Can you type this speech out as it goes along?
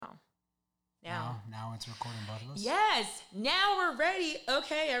Now it's recording both of us? Yes. Now we're ready.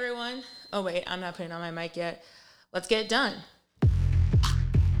 Okay, everyone. Oh, wait. I'm not putting on my mic yet. Let's get it done. There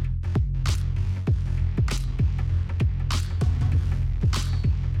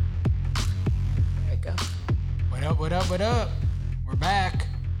we go. What up, what up, what up? We're back.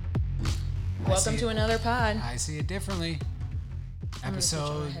 Welcome to another pod. I see it differently. I'm gonna switch on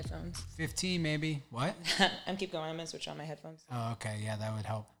my Episode headphones. 15, maybe. What? I'm keep going. I'm going to switch on my headphones. Oh, okay. Yeah, that would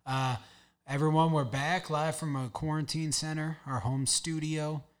help. Everyone, we're back live from a quarantine center, our home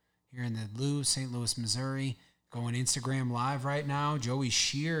studio here in the St. Louis, Missouri. Going Instagram live right now. Joey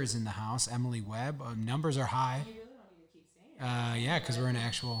Shear is in the house. Emily Webb. Numbers are high. You really don't need to keep saying it. Yeah, because we're in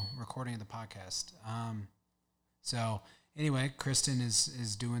actual recording of the podcast. So anyway, Kristen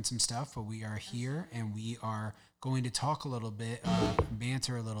is doing some stuff, but we are here and we are going to talk a little bit,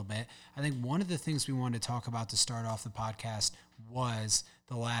 banter a little bit. I think one of the things we wanted to talk about to start off the podcast was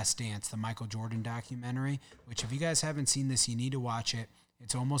The Last Dance, the Michael Jordan documentary, which if you guys haven't seen this, you need to watch it.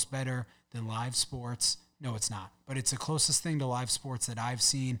 It's almost better than live sports. No, it's not, but it's the closest thing to live sports that I've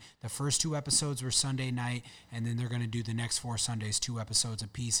seen. The first 2 episodes were Sunday night, and then they're going to do the next 4 Sundays, 2 episodes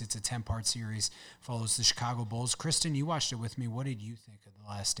apiece. It's a 10-part series, follows the Chicago Bulls. Kristen, you watched it with me. What did you think of The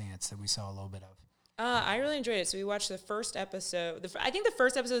Last Dance that we saw a little bit of? I really enjoyed it. So we watched the first episode. I think the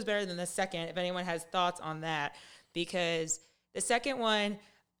first episode is better than the second, if anyone has thoughts on that, because the second one,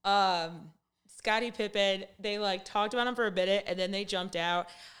 Scottie Pippen, they talked about him for a bit and then they jumped out.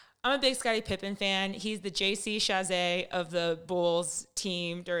 I'm a big Scottie Pippen fan. He's the J.C. Chazet of the Bulls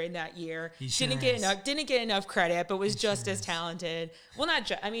team during that year. He sure didn't get enough credit, but was just as talented. Well, not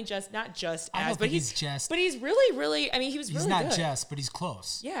just as, but he's really, really. I mean, he was really good. He's not just, but he's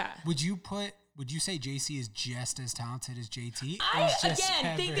close. Yeah. Would you say JC is just as talented as JT? I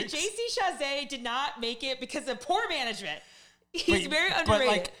think that JC Chazet did not make it because of poor management. He's very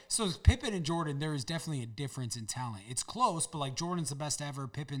underrated. So Pippen and Jordan, there is definitely a difference in talent. It's close, but Jordan's the best ever.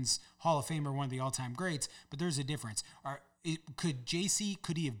 Pippen's Hall of Famer, one of the all-time greats. But there's a difference. Could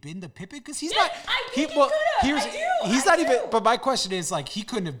he have been the Pippen? Because he's not. He could have. He's not even. But my question is, he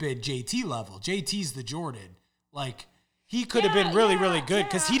couldn't have been JT level. JT's the Jordan. He could have been really, really good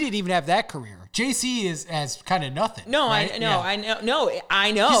because he didn't even have that career. JC has kind of nothing. No, right? I know.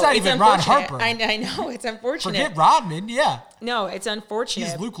 He's not even Ron Harper. I know. It's unfortunate. Forget Rodman. Yeah. No, it's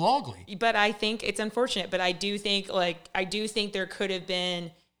unfortunate. He's Luke Longley. But I think it's unfortunate. But I do think there could have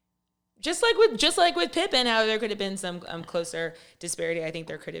been, just like with Pippen, how there could have been some closer disparity. I think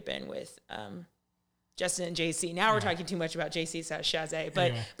there could have been with Justin and JC. Now we're talking too much about JC Chazet,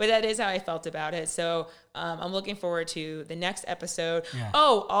 but that is how I felt about it. So I'm looking forward to the next episode. Yeah.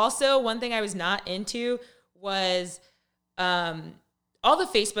 Oh, also one thing I was not into was all the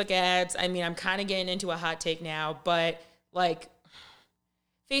Facebook ads. I mean, I'm kind of getting into a hot take now, but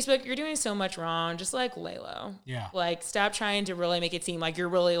Facebook, you're doing so much wrong. Just lay low. Yeah. Stop trying to really make it seem like you're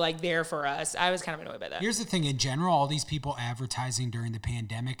really there for us. I was kind of annoyed by that. Here's the thing in general, all these people advertising during the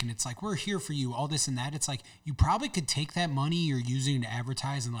pandemic, and it's we're here for you, all this and that. It's you probably could take that money you're using to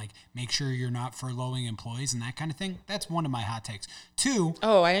advertise and make sure you're not furloughing employees and that kind of thing. That's one of my hot takes. 2.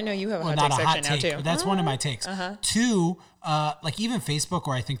 Oh, I didn't know you have a hot take section now too. But that's one of my takes. 2, even Facebook,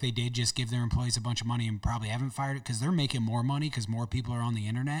 where I think they did just give their employees a bunch of money and probably haven't fired it because they're making more money because more people are on the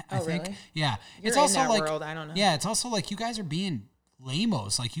internet. I think. Really? Yeah. It's also in that world. I don't know. Yeah, it's also you guys are being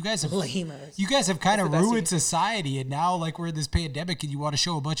lamos. You guys have lamos. You guys have kind of ruined society, and now we're in this pandemic, and you want to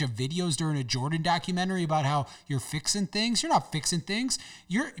show a bunch of videos during a Jordan documentary about how you're fixing things. You're not fixing things.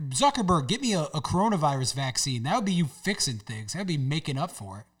 You're Zuckerberg. Get me a coronavirus vaccine. That would be you fixing things. That would be making up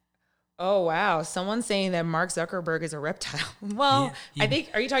for it. Oh, wow. Someone's saying that Mark Zuckerberg is a reptile. Well, I think,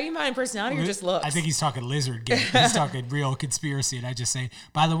 are you talking about in personality or just looks? I think he's talking lizard game. He's talking real conspiracy. And I just say,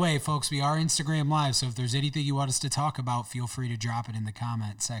 by the way, folks, we are Instagram Live. So if there's anything you want us to talk about, feel free to drop it in the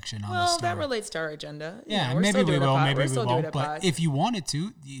comment section on the story. Well, that relates to our agenda. Yeah, maybe we will, maybe we won't. But if you wanted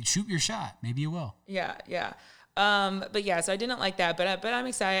to, shoot your shot. Maybe you will. Yeah. But yeah, so I didn't like that. But I'm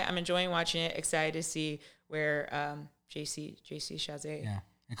excited. I'm enjoying watching it. Excited to see where JC Chazet. Yeah.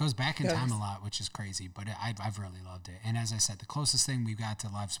 It goes back in time a lot, which is crazy, but I've really loved it. And as I said, the closest thing we've got to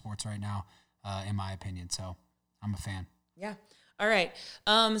live sports right now, in my opinion. So I'm a fan. Yeah. All right.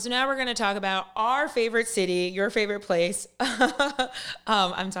 So now we're going to talk about our favorite city, your favorite place.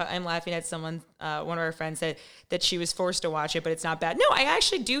 I'm laughing at someone, one of our friends said that she was forced to watch it, but it's not bad. No, I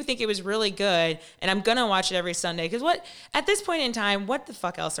actually do think it was really good, and I'm going to watch it every Sunday because at this point in time, what the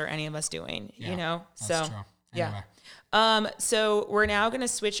fuck else are any of us doing? Yeah, that's true. Anyway. Yeah. So we're now going to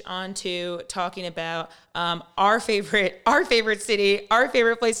switch on to talking about our favorite city, our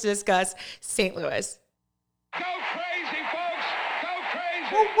favorite place to discuss, St. Louis. Go crazy, folks! Go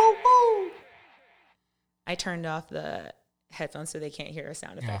crazy! Woo, woo, woo. I turned off the headphones so they can't hear a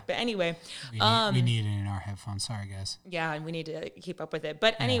sound effect. Yeah. But anyway, we need it in our headphones. Sorry, guys. yeah, and we need to keep up with it.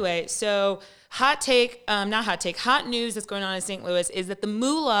 But anyway, so hot news that's going on in St. Louis is that the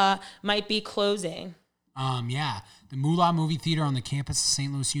Moolah might be closing. The Moolah Movie Theater on the campus of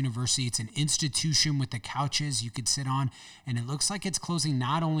St. Louis University. It's an institution with the couches you could sit on, and it looks like it's closing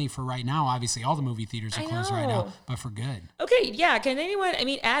not only for right now. Obviously, all the movie theaters are closed right now, but for good. Okay, yeah. Can anyone?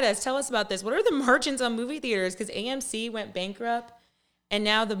 Add us. Tell us about this. What are the margins on movie theaters? Because AMC went bankrupt, and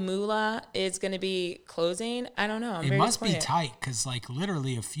now the Moolah is going to be closing. I don't know. It must be tight because, like,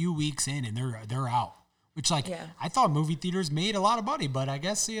 literally a few weeks in, and they're out. Which, like, I thought movie theaters made a lot of money, but I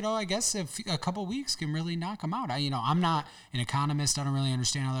guess if a couple weeks can really knock them out. I'm not an economist. I don't really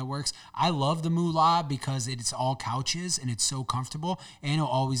understand how that works. I love the Moolah because it's all couches and it's so comfortable. And it'll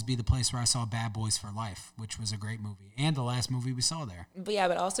always be the place where I saw Bad Boys for Life, which was a great movie. And the last movie we saw there.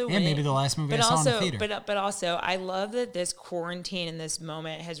 But also... And maybe the last movie I saw in the theater. But also, I love that this quarantine in this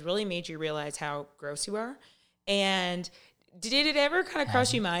moment has really made you realize how gross you are. And did it ever kind of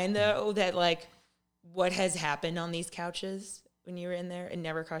cross your mind, though, that, like... what has happened on these couches when you were in there? It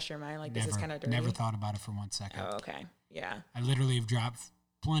never crossed your mind? Like, this is kind of dirty? Never thought about it for 1 second. Oh, okay. Yeah. I literally have dropped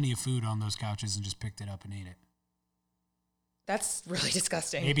plenty of food on those couches and just picked it up and ate it. That's really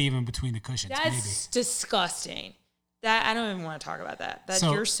disgusting. Maybe even between the cushions. That's disgusting. That I don't even want to talk about that.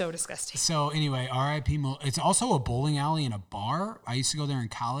 You're so disgusting. So anyway, R.I.P. It's also a bowling alley and a bar. I used to go there in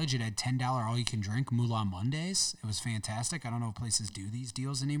college. It had $10 all you can drink Moolah Mondays. It was fantastic. I don't know if places do these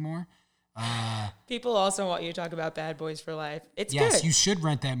deals anymore. People also want you to talk about Bad Boys for Life. It's good. Yes, you should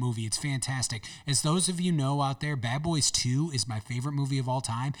rent that movie. It's fantastic. As those of you know out there, Bad Boys 2 is my favorite movie of all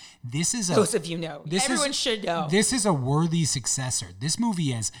time. Those of you know. Everyone should know. This is a worthy successor. This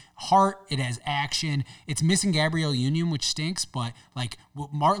movie has heart. It has action. It's missing Gabrielle Union, which stinks, but like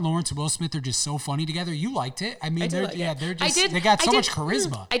Martin Lawrence and Will Smith are just so funny together. You liked it. I mean, they got so much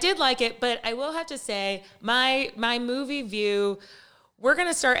charisma. I did like it, but I will have to say my movie view. We're going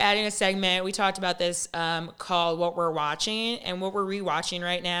to start adding a segment. We talked about this called What We're Watching. And what we're rewatching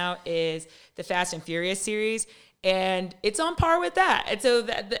right now is the Fast and Furious series. And it's on par with that. And so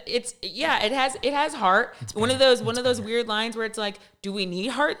it has heart. One of those weird lines where it's like, do we need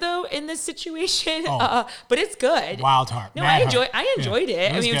heart though in this situation? But it's good. Wild heart. No, I enjoyed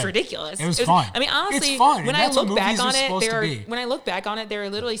it. It was ridiculous. It was fun. I mean, honestly, it's fun. when I look back on it, there are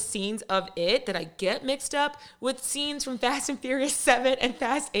literally scenes of it that I get mixed up with scenes from Fast and Furious 7 and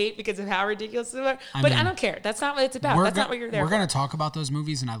Fast 8 because of how ridiculous they are. But I don't care. That's not what it's about. That's not what you're there for. We're going to talk about those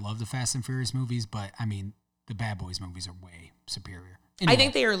movies, and I love the Fast and Furious movies, but I mean, the Bad Boys movies are way superior. Anyway, I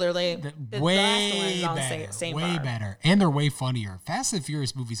think they are literally way last one better, the same way bar. better, and they're way funnier. Fast and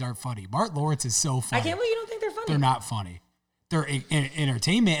Furious movies aren't funny. Martin Lawrence is so funny. I can't believe you don't think they're funny. They're not funny. They're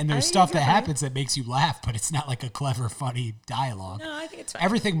entertainment, and there's stuff that happens that makes you laugh, but it's not like a clever, funny dialogue. No, I think it's fine.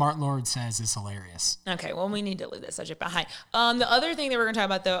 Everything Martin Lawrence says is hilarious. Okay, well, we need to leave this subject behind. The other thing that we're going to talk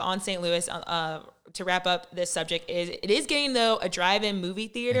about, though, on St. Louis, to wrap up this subject, is it is getting, though, a drive-in movie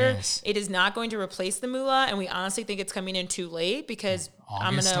theater. It is not going to replace the Moolah, and we honestly think it's coming in too late because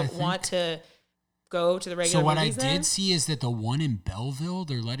I'm going to want to go to the regular movies. So what I did see is that the one in Belleville,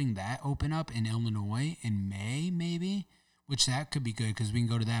 they're letting that open up in Illinois in May, maybe. Which that could be good because we can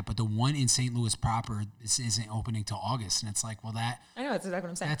go to that. But the one in St. Louis proper isn't opening till August. And it's like, well, that... I know, that's exactly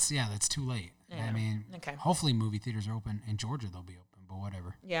what I'm saying. That's too late. I mean, hopefully movie theaters are open. In Georgia, they'll be open, but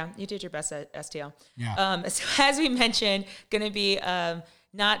whatever. Yeah, you did your best at STL. Yeah. So as we mentioned, going to be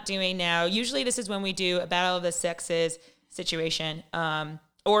not doing now. Usually this is when we do a Battle of the Sexes situation.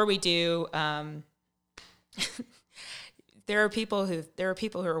 Or we do... There are people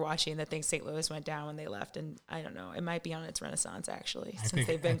who are watching that think St. Louis went down when they left, and I don't know. It might be on its renaissance actually since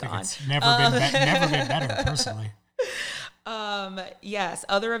they've been gone. It's never been better, personally. Yes,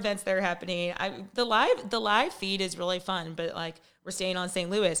 other events that are happening. The live feed is really fun, but like we're staying on St.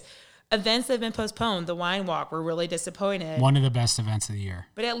 Louis. Events that have been postponed. The Wine Walk, we're really disappointed. One of the best events of the year.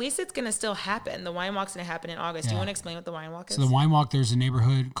 But at least it's going to still happen. The Wine Walk's going to happen in August. Do you want to explain what the Wine Walk is? So the Wine Walk, there's a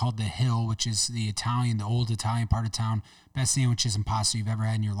neighborhood called The Hill, which is the old Italian part of town. Best sandwiches and pasta you've ever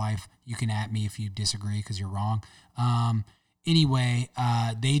had in your life. You can at me if you disagree because you're wrong. Anyway,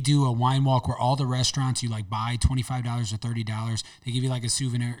 they do a wine walk where all the restaurants, you like buy $25 or $30. They give you like a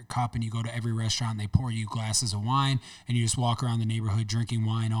souvenir cup and you go to every restaurant and they pour you glasses of wine and you just walk around the neighborhood drinking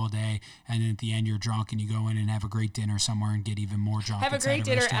wine all day. And then at the end you're drunk and you go in and have a great dinner somewhere and get even more drunk. Have a great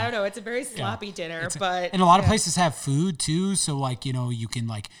dinner. I don't know. It's a very sloppy dinner, but. And a lot of places have food too. So like, you can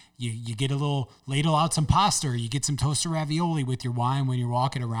like, you get a little ladle out some pasta, or you get some toasted ravioli with your wine when you're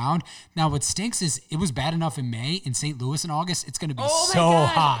walking around. Now, what stinks is it was bad enough in May in St. Louis in August. It's going to be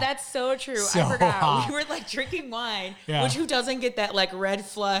hot. That's so true. So I forgot. hot. We were like drinking wine, Yeah. which who doesn't get that like red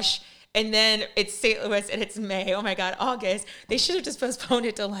flush? And then it's St. Louis and it's May. Oh my God, August. They should have just postponed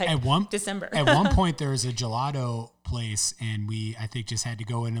it to like December. At one point, there was a gelato place, and I think just had to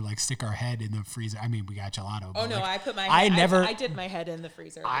go in and like stick our head in the freezer. I mean, we got gelato. Oh no, like, I put my. I did my head in the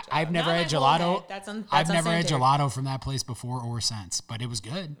freezer. I've never had gelato. I've never had gelato from that place before or since, but it was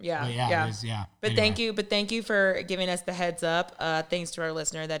good. Yeah, but yeah. It was, yeah. But anyway. thank you for giving us the heads up. Thanks to our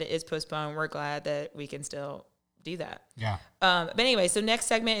listener that it is postponed. We're glad that we can still do that. Yeah. But anyway, so next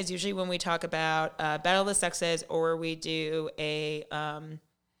segment is usually when we talk about Battle of the Sexes, or we do a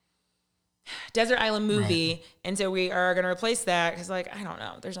desert island movie. Right. And so we are going to replace that because, like, I don't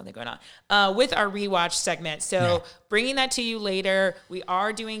know, there's nothing going on with our rewatch segment. So bringing that to you later. We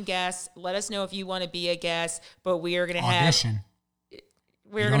are doing guests. Let us know if you want to be a guest, but we are going to audition.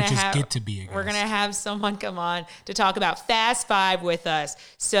 We're going to have get to be a guest. We're going to have someone come on to talk about Fast Five with us.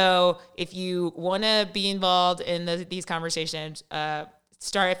 So if you want to be involved in these conversations,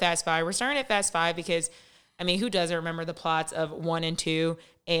 start at Fast Five. We're starting at Fast Five because, I mean, who doesn't remember the plots of 1 and 2?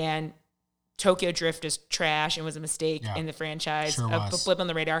 And Tokyo Drift is trash and was a mistake in the franchise. Sure A blip on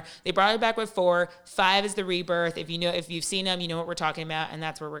the radar. They brought it back with 4. 5 is the rebirth. If you've seen them, you know what we're talking about, and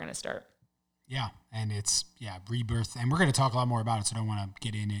that's where we're going to start. Yeah, and it's rebirth, and we're going to talk a lot more about it, so I don't want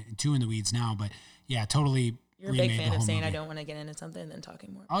to get too in the weeds now, but yeah, totally. You're a big fan of saying movie. I don't want to get into something and then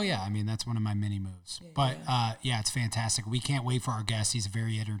talking more. Oh yeah, I mean that's one of my mini moves. But it's fantastic. We can't wait for our guest. He's a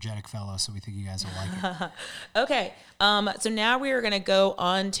very energetic fellow, so we think you guys will like it. Okay, so now we are going to go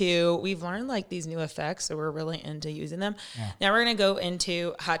on to. We've learned like these new effects, so we're really into using them. Yeah. Now we're going to go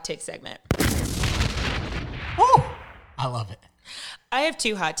into hot take segment. Woo! I love it. I have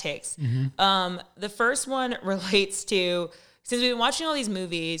 2 hot takes. Mm-hmm. The first one relates to, since we've been watching all these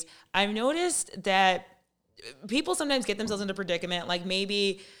movies, I've noticed that people sometimes get themselves into a predicament. Like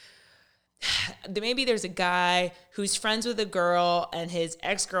maybe there's a guy who's friends with a girl and his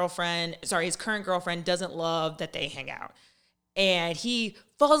current girlfriend doesn't love that they hang out. And he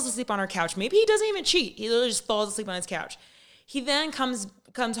falls asleep on her couch. Maybe he doesn't even cheat. He literally just falls asleep on his couch. He then comes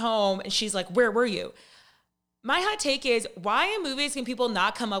home and she's like, "Where were you?" My hot take is, why in movies can people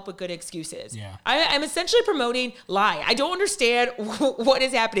not come up with good excuses? Yeah. I'm essentially promoting lie. I don't understand what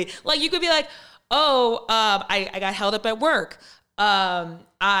is happening. Like, you could be like, I got held up at work. I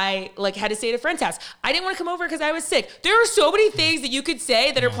had to stay at a friend's house. I didn't want to come over because I was sick. There are so many things that you could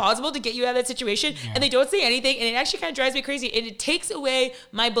say that are plausible to get you out of that situation, and they don't say anything, and it actually kind of drives me crazy, and it takes away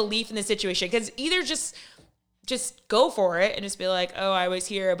my belief in the situation, because either just go for it and just be like, "Oh, I was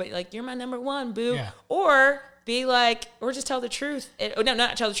here, but like, you're my number one, boo," or be like, or just tell the truth.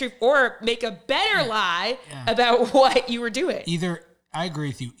 Not tell the truth, or make a better lie about what you were doing. I agree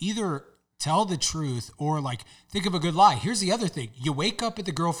with you. Either tell the truth or like think of a good lie. Here's the other thing. You wake up at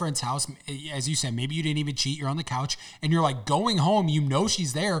the girlfriend's house, as you said, maybe you didn't even cheat. You're on the couch and you're like going home. You know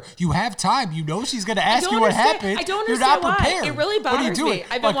she's there. You have time. You know she's going to ask you what happened. I don't understand why. Prepared. It really bothers me.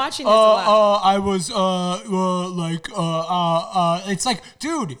 I've been watching this a lot. I was it's like,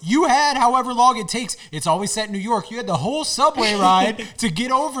 dude, you had however long it takes. It's always set in New York. You had the whole subway ride to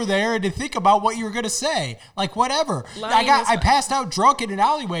get over there and to think about what you were going to say. Like, whatever. I passed out drunk in an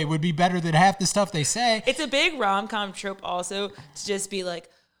alleyway would be better than half the stuff they say. It's a big rom-com trope also to just be like,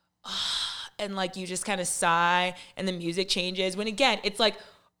 and like you just kind of sigh and the music changes, when again it's like,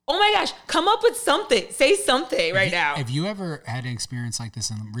 oh my gosh, come up with something, say something right now. Have you ever had an experience like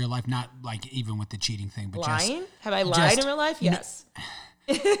this in real life? Not like even with the cheating thing, but lying? Have I lied in real life? Yes.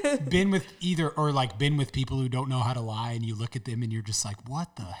 been with people who don't know how to lie, and you look at them and you're just like,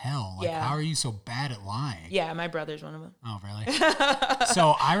 what the hell? Like, how are you so bad at lying? Yeah, my brother's one of them. Oh, really?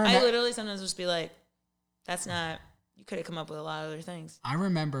 So I remember, I literally sometimes just be like, that's not, you could have come up with a lot of other things. I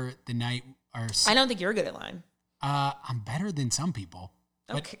remember the night, I don't think you're good at lying. I'm better than some people.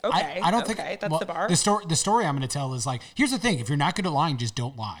 Okay. I don't think that's the bar. The story I'm going to tell is like, here's the thing. If you're not good at lying, just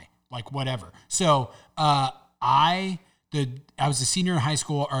don't lie. Like, whatever. So, I was a senior in high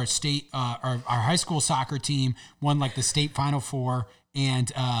school. Our high school soccer team won like the state Final Four,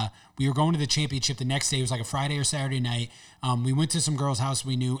 and we were going to the championship the next day. It was like a Friday or Saturday night. We went to some girl's house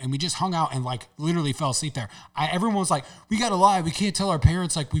we knew, and we just hung out and like literally fell asleep there. Everyone was like, "We gotta lie. We can't tell our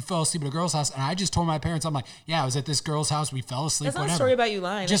parents like we fell asleep at a girl's house." And I just told my parents, "I'm like, yeah, I was at this girl's house. We fell asleep." That's not whatever. a story about you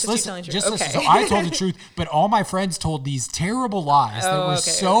lying. Just listen. Listen. So I told the truth, but all my friends told these terrible lies that were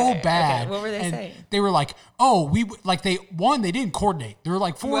so bad. What were they saying? They were like, "Oh, they didn't coordinate. There were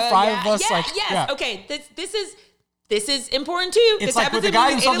like 4 or 5 of us." Yes. Okay. this is important too. It's this like with the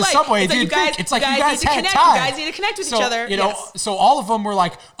guy who's on the subway. It's like you guys had time. You guys need to connect with each other. You know, so all of them were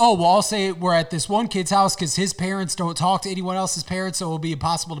like, oh, well, I'll say we're at this one kid's house because his parents don't talk to anyone else's parents, so it'll be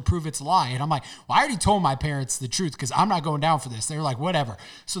impossible to prove it's a lie. And I'm like, well, I already told my parents the truth because I'm not going down for this. They're like, whatever.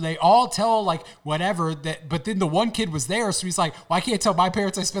 So they all tell like whatever that, but then the one kid was there, so he's like, well, I can't tell my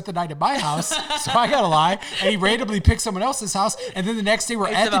parents I spent the night at my house, so I gotta lie. And he randomly picked someone else's house, and then the next day we're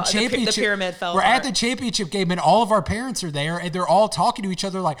at the championship. The pyramid fell We're apart. at the championship game, and all of our parents are there, and they're all talking to each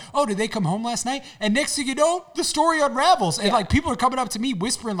other like, oh, did they come home last night? And next thing you know, the story unravels, and like people are coming up to me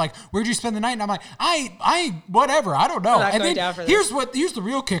whispering like, where'd you spend the night? And I'm like, I whatever, I don't know. Not And going then down for this. here's the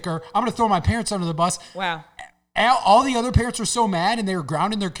real kicker. I'm gonna throw my parents under the bus. Wow. All the other parents were so mad, and they were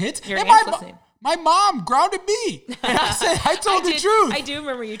grounding their kids. Your And aunt's listening. my mom grounded me, and I said I told the truth. I do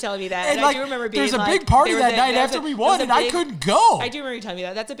remember you telling me that. And I like, do remember being there's a like, big party there that was night there was after we there won, was and I couldn't go. I do remember you telling me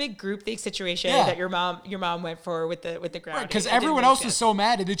that. That's a big group think situation Yeah. that your mom went for with the grounding. Because It didn't everyone make else sense. was so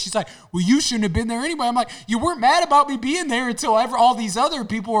mad, and then she's like, well, you shouldn't have been there anyway. I'm like, you weren't mad about me being there until all these other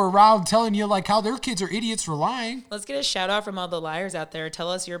people were around telling you like how their kids are idiots for lying. Let's get a shout out from all the liars out there.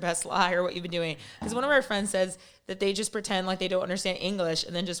 Tell us your best lie or what you've been doing. Because one of our friends says that they just pretend like they don't understand English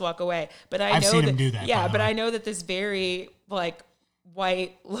and then just walk away. But I've seen him do that, Yeah, by the but way. I know that this very like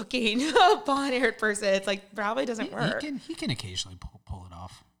white looking blonde haired person, it's like probably doesn't work. He can occasionally pull it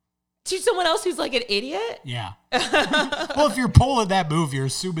off. To someone else who's like an idiot? Yeah. Well, if you're pulling that move, you're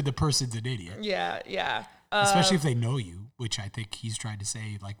assuming the person's an idiot. Yeah. Especially if they know you, which I think he's trying to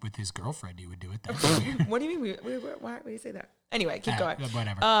say, like with his girlfriend, he would do it. That's weird. What do you mean? Why do you say that? Anyway, keep going.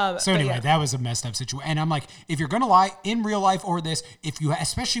 Whatever. So anyway, that was a messed up situation. And I'm like, if you're gonna lie in real life or this,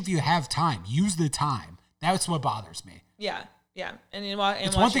 especially if you have time, use the time. That's what bothers me. Yeah. And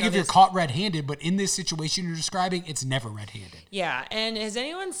It's one thing if you're caught red-handed, but in this situation you're describing, it's never red-handed. Yeah. And has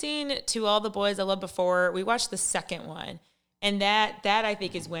anyone seen To All the Boys I Loved Before? We watched the second one. And that I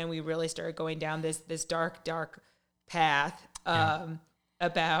think is when we really started going down this dark path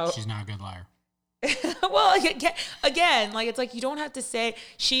about. She's not a good liar. Well, again, like it's like you don't have to say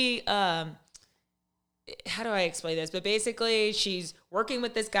she. How do I explain this? But basically, she's working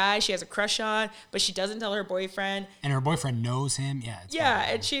with this guy she has a crush on, but she doesn't tell her boyfriend. And her boyfriend knows him. Yeah. Yeah,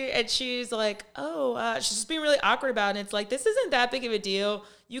 and she's like, she's just being really awkward about it. And it's like, this isn't that big of a deal.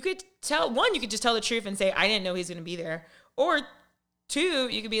 You could you could just tell the truth and say, I didn't know he's going to be there. Or two,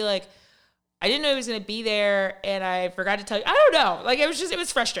 you could be like, I didn't know he was going to be there, and I forgot to tell you. I don't know. Like, it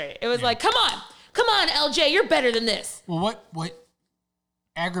was frustrating. It was like, come on, LJ, you're better than this. Well, what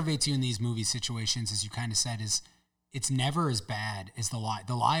aggravates you in these movie situations, as you kind of said, is it's never as bad as the lie.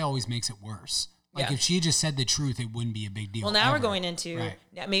 The lie always makes it worse. Like if she had just said the truth, it wouldn't be a big deal. Well, now ever. we're going into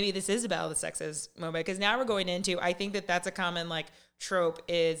maybe this is about the sexist moment, because now we're going into, I think that's a common like trope,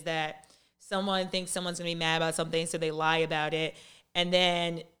 is that someone thinks someone's gonna be mad about something, so they lie about it, and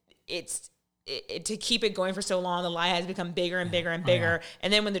then to keep it going for so long, the lie has become bigger and bigger and bigger,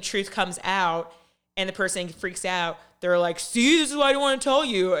 and then when the truth comes out and the person freaks out, they're like, see, this is why I don't want to tell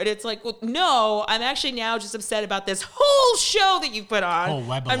you. And it's like, well, no, I'm actually now just upset about this whole show that you put on. Whole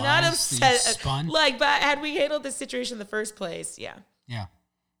web of I'm not lies that you upset. spun. Like, but had we handled this situation in the first place, yeah. Yeah.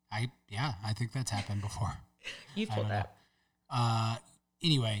 I think that's happened before. You've pulled that.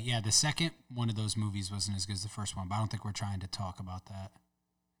 Anyway, the second one of those movies wasn't as good as the first one, but I don't think we're trying to talk about that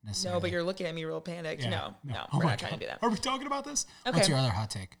necessarily. No, but you're looking at me real panicked. No, Oh we're my not trying God. to do that. Are we talking about this? Okay. What's your other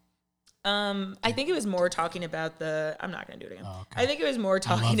hot take? I think it was more talking about I'm not going to do it again. Oh, okay. I think it was more I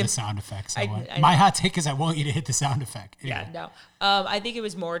talking love the about sound effects. I My know. hot take is I want you to hit the sound effect. Anyway. Yeah, no. I think it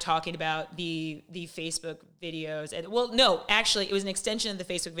was more talking about the Facebook videos. And well, no, actually, it was an extension of the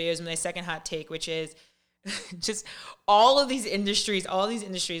Facebook videos. And my second hot take, which is just all these industries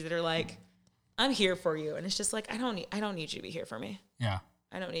that are like, I'm here for you, and it's just like I don't need you to be here for me. Yeah.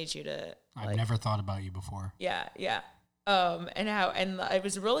 I don't need you to. I've never thought about you before. Yeah. And it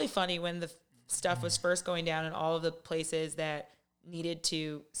was really funny when the stuff was first going down in all of the places that needed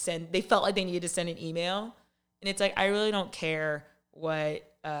to send. They felt like they needed to send an email, and it's like I really don't care what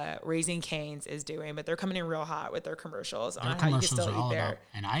Raising Cane's is doing, but they're coming in real hot with their commercials on how you can still eat there.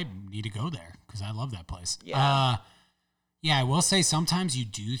 And I need to go there because I love that place. Yeah. I will say sometimes you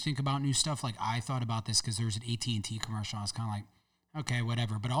do think about new stuff. Like I thought about this because there's an AT&T commercial. I was kind of like, okay,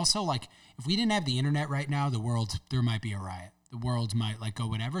 whatever. But also like if we didn't have the internet right now, there might be a riot. The world might like go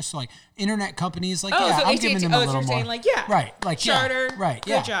whatever. So like internet companies, like, so I'm AT&T giving them a little you're more. saying like, yeah. Right. Like, Charter. Yeah, right.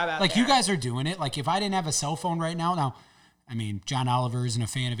 Good yeah. job out like there. you guys are doing it. Like if I didn't have a cell phone right now, I mean, John Oliver isn't a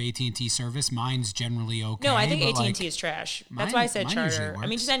fan of AT&T service. Mine's generally okay. No, I think but, AT&T is trash. That's mine- why I said mine usually Charter. I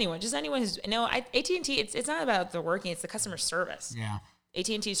mean, works. just anyone who's AT&T. It's not about the working; it's the customer service. Yeah.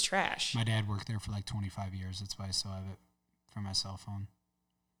 AT&T's trash. My dad worked there for like 25 years. That's why I still have it for my cell phone.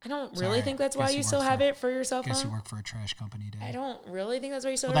 I don't really Sorry, think that's why guess you you still work have for- it for your cell Guess you phone. work for a trash company, Dad. I don't really think that's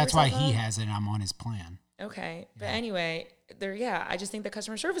why you still Well, have that's it for why your cell he phone. has it and I'm on his plan. Okay. But Yeah. anyway, I just think the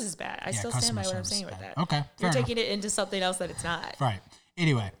customer service is bad. I still stand by what I'm saying with that. Okay, You're fair taking it into something else that it's not. enough. Right.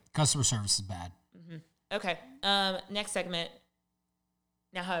 Anyway, customer service is bad. Okay. Next segment.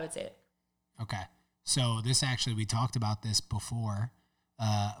 Now how I would say it. Okay. So this actually, we talked about this before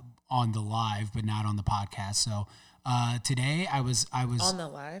on the live, but not on the podcast. So today I was On the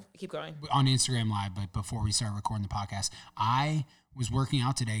live. Keep going. on Instagram Live, but before we start recording the podcast, I was working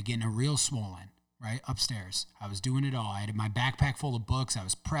out today, getting a real swollen, right, upstairs. I was doing it all. I had my backpack full of books. I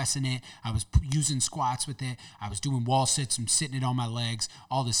was pressing it. I was using squats with it. I was doing wall sits and sitting it on my legs,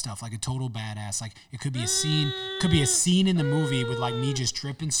 all this stuff, like a total badass. Like it could be a scene in the movie with like me just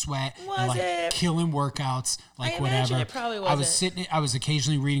dripping sweat and Was like it? killing workouts, like I imagine whatever. it probably I was wasn't. I was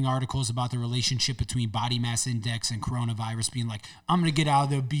occasionally reading articles about the relationship between body mass index and coronavirus, being like, I'm going to get out of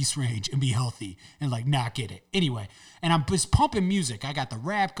the obese range and be healthy and like not get it. Anyway, and I'm just pumping music. I got the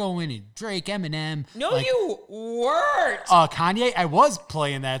rap going and Drake, Eminem. No, like, you weren't. Kanye, I was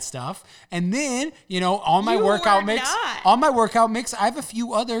playing that stuff. And then, on my You workout were mix, I have a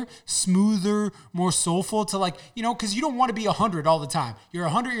few other smoother, more soulful to like, because you don't want to be 100 all the time. You're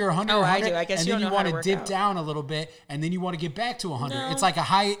 100, you're 100, Oh, you're I 100. do. I guess and you then don't you know how want to to work dip out. down a little bit and then you want to get back to 100. No. It's like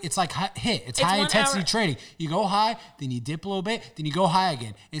hit. It's high 1 intensity hour. training. You go high, then you dip a little bit, then you go high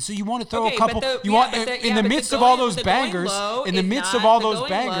again. And so you want to throw Okay, a couple, but in the midst of all those bangers, in the midst of all those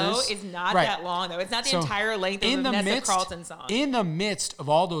bangers, is not right. that long though. It's not the So, entire length of a Vanessa Carlton song. In the midst of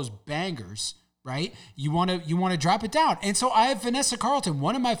all those bangers, right? You want to drop it down. And so I have Vanessa Carlton,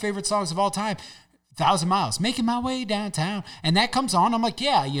 one of my favorite songs of all time, 1,000 Miles, making my way downtown. And that comes on. I'm like,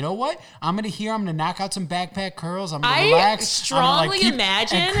 yeah, you know what? I'm going to knock out some backpack curls. I'm going to relax. I strongly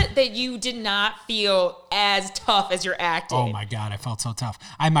imagine that you did not feel as tough as you're acting. Oh my God, I felt so tough.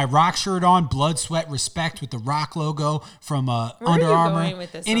 I had my rock shirt on, blood, sweat, respect with the rock logo from are Under you Armour. going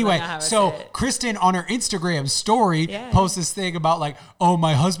with this? Anyway, I don't know how to so say it. Kristen on her Instagram story posts this thing about like, oh,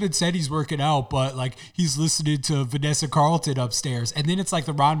 my husband said he's working out, but like he's listening to Vanessa Carlton upstairs. And then it's like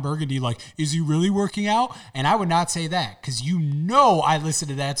the Ron Burgundy, like, is he really working out? And I would not say that because I listen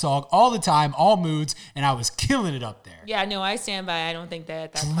to that song all the time, all moods, and I was killing it up there. Yeah, no, I stand by. I don't think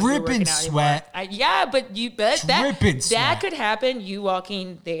that's Dripping sweat. That could happen. You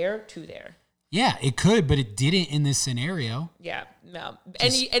walking there to there. Yeah, it could, but it didn't in this scenario. Yeah, no,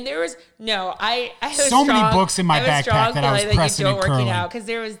 and there was no. I have So many books in my backpack that I was pressing and curling. out because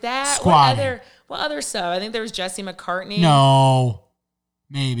there was that. Squatting. What other stuff? I think there was Jesse McCartney. No,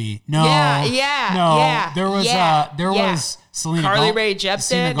 maybe no. Yeah. There was was Selena Carly Gomez. Rae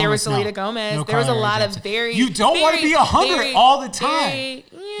Jepsen. There was Selena Gomez. No there was a Carly Rae lot of Jepsen. very. You don't want to be 100 all the time.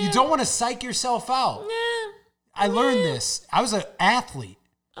 Yeah. You don't want to psych yourself out. I learned this. I was an athlete,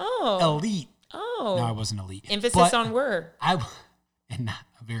 Oh. elite. Oh. No, I wasn't elite. Emphasis on word. And not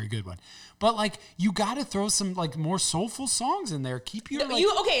a very good one. But like, you got to throw some like more soulful songs in there. Keep your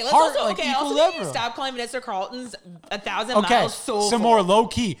Let's heart, also like, need you equilibrium. stop calling Vanessa Carlton's 1,000 Miles soulful. some more low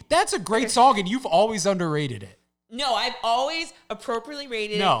key. That's a great song, and you've always underrated it. No, I've always appropriately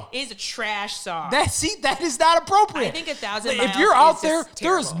rated No. it. It is a trash song. That is not appropriate. I think 1,000 If Miles you're is out there, just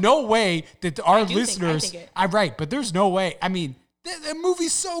there is terrible. no way that our do think- I listeners. think it. I'm right, but there's no way. I mean, the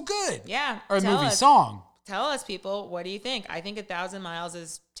movie's so good. Yeah, or tell movie us. song. Tell us, people, what do you think? I think 1,000 Miles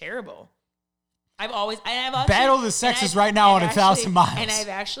is terrible. I've always Battle of the Sexes right now on 1,000 Miles. And I've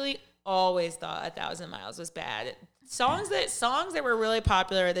actually always thought 1,000 Miles was bad. Songs that were really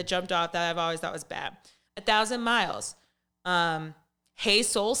popular that jumped off that I've always thought was bad. 1,000 Miles. Hey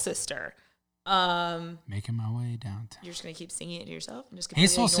Soul Sister. Making my way downtown. You're just gonna keep singing it to yourself and just Hey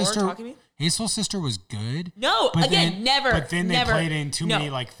completely Soul ignore Sister. talking to me? Hey Soul Sister was good. No, but again, then, never. But then they never, played in too no, many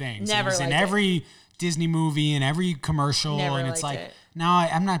like things. Never It was in liked it. every Disney movie and every commercial, Never and it's liked like, it. no,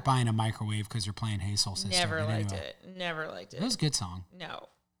 I'm not buying a microwave because you're playing Hey Soul Sister. Never But liked anyway, it. Never liked It was a good song. No.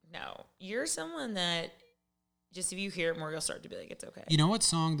 You're someone that just if you hear it more, you'll start to be like, it's okay. You know what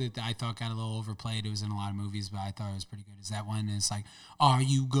song that I thought got a little overplayed? It was in a lot of movies, but I thought it was pretty good. Is that one? It's like, "Are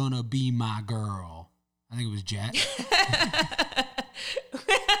you gonna be my girl?" I think it was Jet.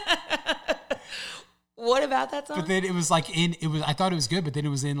 What about that song? But then it was like I thought it was good, but then it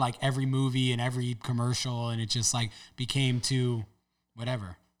was in like every movie and every commercial, and it just like became too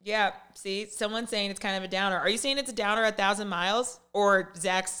whatever. Yeah. See, someone's saying it's kind of a downer. Are you saying it's a downer 1,000 miles? Or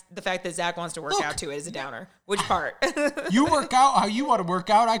the fact that Zach wants to work out too is a downer? Which part? You work out how you want to work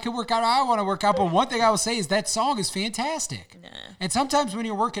out. I can work out how I want to work out. But one thing I will say is that song is fantastic. Nah. And sometimes when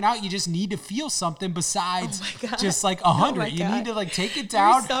you're working out, you just need to feel something besides just like 100. You need to like take it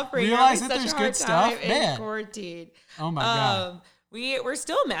down, realize that there's good stuff. Man. Quarantine. Oh my God. We're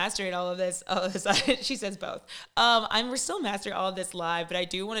still mastering all of this. She says both. We're still mastering all of this live, but I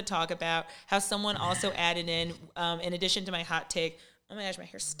do want to talk about how someone also added in addition to my hot take. Oh my gosh, my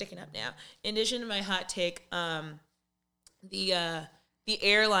hair's sticking up now. In addition to my hot take, the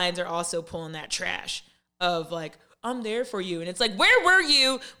airlines are also pulling that trash of like, I'm there for you. And it's like, where were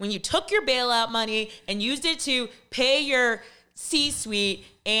you when you took your bailout money and used it to pay your C-suite,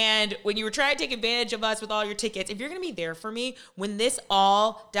 and when you were trying to take advantage of us with all your tickets? If you're going to be there for me when this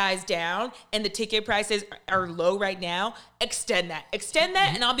all dies down and the ticket prices are low right now, extend that,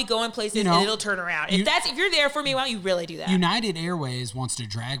 and I'll be going places and it'll turn around. If you're there for me, why don't you really do that? United Airways wants to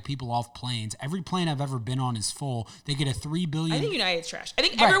drag people off planes. Every plane I've ever been on is full. They get a $3 billion. I think United's trash. I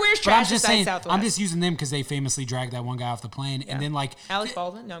think everywhere's trash besides Southwest. I'm just using them because they famously dragged that one guy off the plane, and then like Alex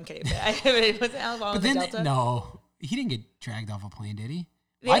Baldwin. No, I'm kidding. Was it Alex Baldwin? But Delta? No. He didn't get dragged off a plane, did he?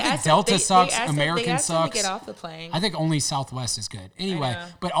 I think Delta sucks. American sucks. Him to get off the plane. I think only Southwest is good. Anyway,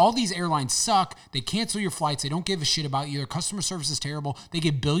 but all these airlines suck. They cancel your flights. They don't give a shit about you. Their customer service is terrible. They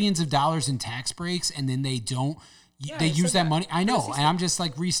get billions of dollars in tax breaks, and then they don't. They use that money. I know, and I'm just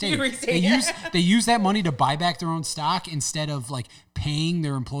like restating. They use that money to buy back their own stock instead of like paying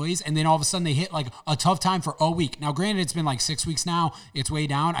their employees, and then all of a sudden they hit like a tough time for a week. Now, granted, it's been like 6 weeks now. It's way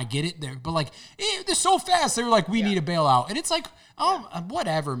down. I get it, but like they're so fast. They're like, we need a bailout, and it's like,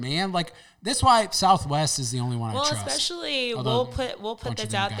 whatever, man. Like that's why Southwest is the only one I trust. Well, especially we'll put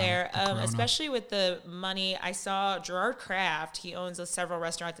this out there, especially with the money. I saw Gerard Kraft. He owns several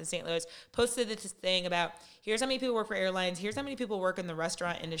restaurants in St. Louis. Posted this thing about, here's how many people work for airlines. Here's how many people work in the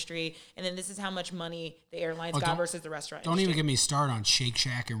restaurant industry. And then this is how much money the airlines got versus the restaurant industry. Don't even get me started on Shake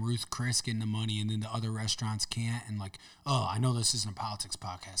Shack and Ruth Chris getting the money and then the other restaurants can't. And like, I know this isn't a politics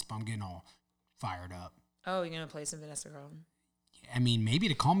podcast, but I'm getting all fired up. Oh, you're going to play some Vanessa Carlton? I mean, maybe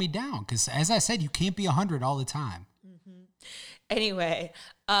to calm me down. Because as I said, you can't be 100 all the time. Mm-hmm. Anyway,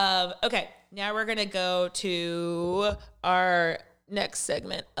 okay. Now we're going to go to our next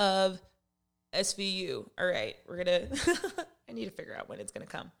segment of SVU. All right, we're gonna. I need to figure out when it's gonna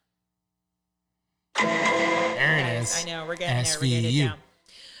come. There it is. I know we're getting there. We're getting it down.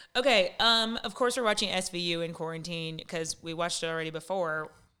 Okay. Of course, we're watching SVU in quarantine because we watched it already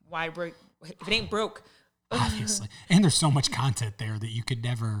before. Why break if it ain't broke? Obviously, and there's so much content there that you could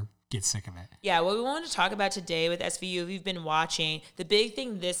never get sick of it. Yeah, what we wanted to talk about today with SVU, we've been watching. The big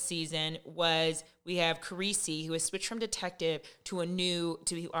thing this season was we have Carisi, who has switched from detective to our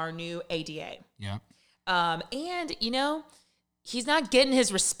new ADA. Yeah. And he's not getting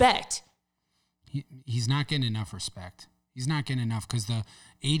his respect. He's not getting enough respect. He's not getting enough because the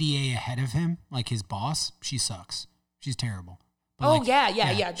ADA ahead of him, like his boss, she sucks. She's terrible. But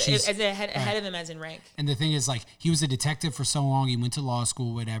As ahead of him as in rank. And the thing is, like, he was a detective for so long. He went to law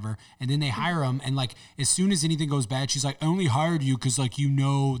school, whatever. And then they hire him. And, like, as soon as anything goes bad, she's like, I only hired you because, like, you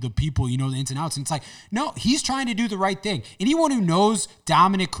know the people, you know the ins and outs. And it's like, no, he's trying to do the right thing. Anyone who knows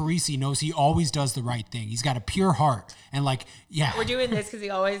Dominic Carisi knows he always does the right thing. He's got a pure heart. And, like, yeah. We're doing this because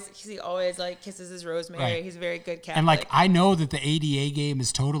he always, like, kisses his Rosemary. Right. He's a very good Catholic. And, like, I know that the ADA game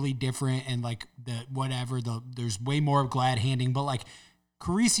is totally different. And, like, there's way more glad handing. But, like,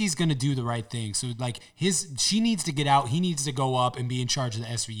 Carisi's going to do the right thing. So, like, she needs to get out. He needs to go up and be in charge of the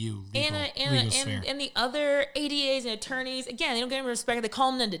SVU legal sphere. And the other ADAs and attorneys, again, they don't get any respect. They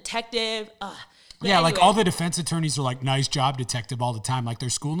call them a detective. Like, all the defense attorneys are like, nice job, detective, all the time. Like, they're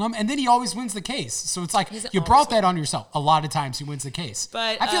schooling them. And then he always wins the case. So, it's like, you brought that on yourself. A lot of times he wins the case.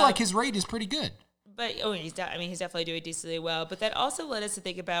 But I feel like his rate is pretty good. But he's definitely doing decently well. But that also led us to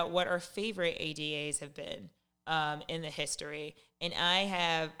think about what our favorite ADAs have been in the history. And I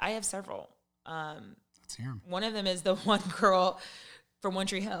have several. Let's hear them. One of them is the one girl from One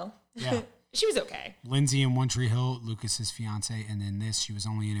Tree Hill. Yeah. She was okay. Lindsay in One Tree Hill, Lucas's fiance, and then she was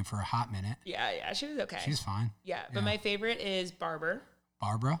only in it for a hot minute. Yeah, she was okay. She's fine. Yeah, but my favorite is Barbara,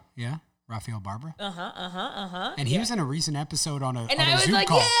 yeah. Rafael Barber. And he was in a recent episode on a Zoom like,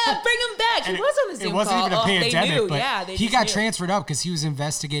 call. yeah, bring him back. He was on a Zoom call. It wasn't even a pandemic, but they he got transferred up because he was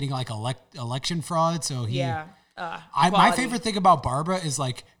investigating like election fraud. So he, my favorite thing about Barbara is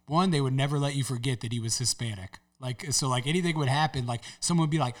like, one, they would never let you forget that he was Hispanic. Like, so like anything would happen, like someone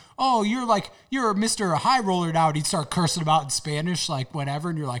would be like, oh, you're Mr. High Roller now. And he'd start cursing about in Spanish, like whatever.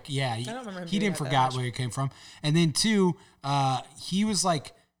 And you're like, yeah, he didn't forget where he came from. And then two, he was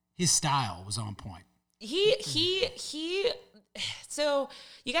like, his style was on point. So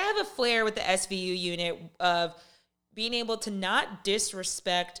you gotta have a flair with the SVU unit of being able to not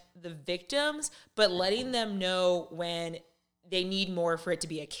disrespect the victims, but letting them know when they need more for it to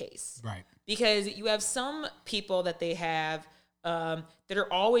be a case. Right. Because you have some people that they have that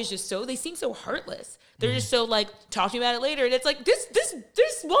are always just they seem so heartless. They're just so like talking about it later, and it's like this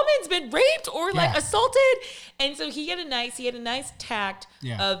woman's been raped or like assaulted, and so he had a nice tact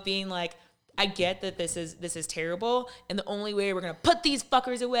of being like, I get that this is terrible, and the only way we're gonna put these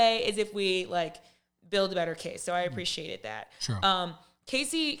fuckers away is if we like build a better case. So I appreciated that. Sure.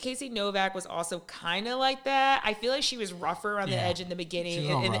 Casey Novak was also kind of like that. I feel like she was rougher on the edge in the beginning,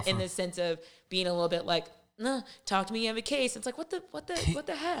 in the sense of being a little bit like, talk to me, you have a case. It's like, what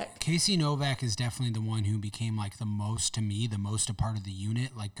the heck? Casey Novak is definitely the one who became like the most a part of the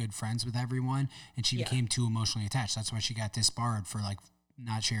unit, like good friends with everyone, and she became too emotionally attached. That's why she got disbarred for like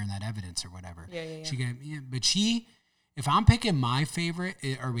not sharing that evidence or whatever. She got, but if I'm picking my favorite,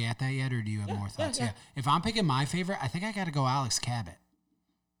 are we at that yet, or do you have more thoughts? Yeah. If I'm picking my favorite, I think I got to go Alex Cabot.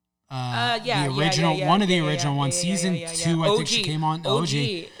 The original, one of the original ones, season 2, I think she came on OG,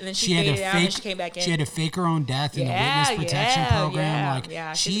 and then she had to fake. She came back in. She had to fake her own death in the witness protection program.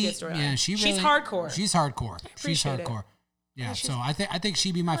 She's a good story. She's hardcore. She's hardcore. She's hardcore. Yeah, so I think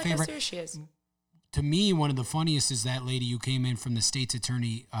she'd be my favorite. How serious she is. To me, one of the funniest is that lady who came in from the state's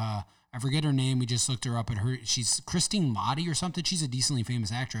attorney. I forget her name. We just looked her up at her. She's Christine Lottie or something. She's a decently famous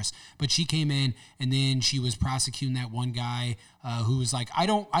actress, but she came in and then she was prosecuting that one guy who was like, I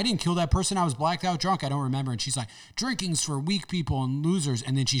didn't kill that person. I was blacked out drunk. I don't remember. And she's like, drinking's for weak people and losers.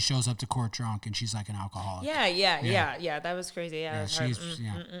 And then she shows up to court drunk and she's like an alcoholic. Yeah. That was crazy. Yeah.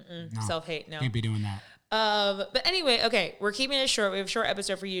 No, self-hate. No. Can't be doing that. But anyway, okay, we're keeping it short. We have a short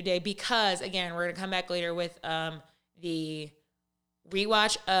episode for you today because, again, we're going to come back later with the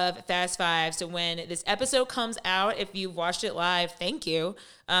rewatch of Fast Five. So when this episode comes out, if you've watched it live, thank you.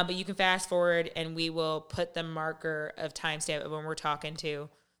 But you can fast forward and we will put the marker of timestamp when we're talking to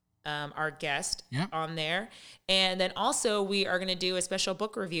our guest on there. And then also we are going to do a special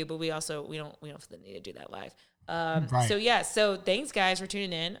book review, but we don't need to do that live. Right. So thanks guys for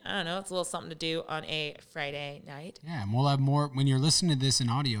tuning in. I don't know, it's a little something to do on a Friday night. Yeah, and we'll have more when you're listening to this in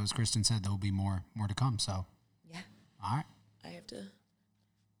audio. As Kristen said, there will be more to come. So yeah, all right. I have to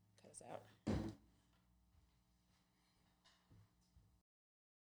cut us out.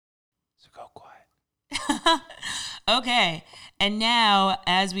 So go quiet. Okay, and now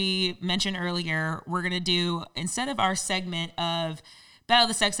as we mentioned earlier, we're gonna do, instead of our segment of Battle of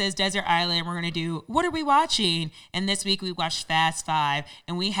the Sexes, Desert Island, we're going to do What Are We Watching? And this week we watched Fast Five,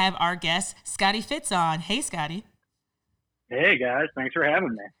 and we have our guest, Scotty Fitz, on. Hey, Scotty. Hey, guys. Thanks for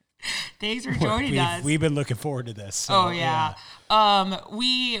having me. Thanks for joining us. We've been looking forward to this. So,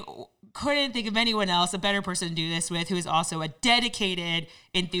 We couldn't think of anyone else, a better person to do this with, who is also a dedicated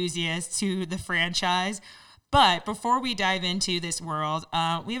enthusiast to the franchise. But before we dive into this world,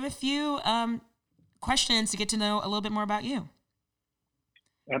 we have a few questions to get to know a little bit more about you.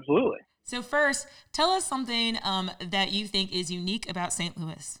 Absolutely. So first, tell us something that you think is unique about St.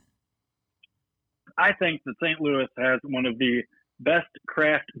 Louis. I think that St. Louis has one of the best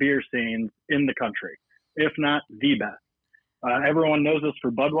craft beer scenes in the country, if not the best. Everyone knows us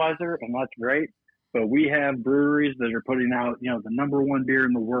for Budweiser, and that's great, but we have breweries that are putting out, the number one beer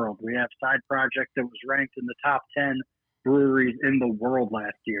in the world. We have Side Project that was ranked in the top 10 breweries in the world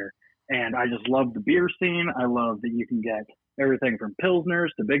last year. And I just love the beer scene. I love that you can get everything from Pilsners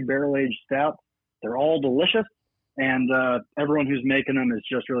to big barrel-aged stouts. They're all delicious, and everyone who's making them is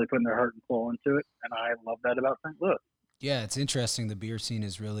just really putting their heart and soul into it, and I love that about St. Louis. Yeah, it's interesting. The beer scene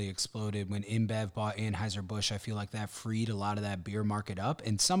has really exploded. When InBev bought Anheuser-Busch, I feel like that freed a lot of that beer market up,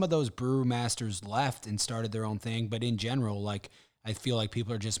 and some of those brewmasters left and started their own thing, but in general, I feel like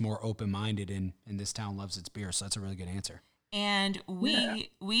people are just more open-minded, and this town loves its beer, so that's a really good answer. And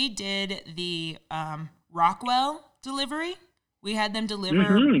we did the Rockwell delivery. We had them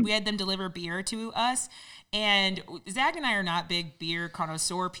deliver beer to us, and Zach and I are not big beer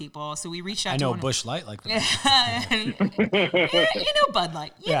connoisseur people, so we reached out. I know Busch Light like that. You know Bud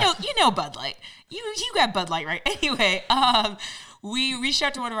Light. You know Bud Light. You got Bud Light right. Anyway, we reached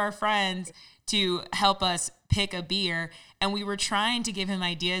out to one of our friends to help us pick a beer, and we were trying to give him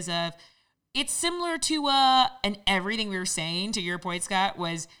ideas of. It's similar to and everything we were saying, to your point, Scott,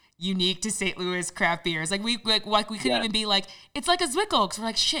 was unique to St. Louis craft beers. We couldn't even be like, it's like a Zwickel, because we're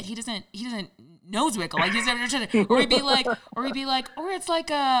like, shit, he doesn't know Zwickel. He's never tried it. Or we'd be like, or it's like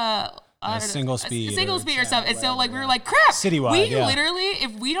a single speed or something. And so we were like, crap. Citywide, we literally,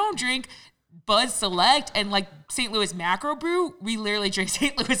 if we don't drink Bud Select and like St. Louis Macro Brew, we literally drink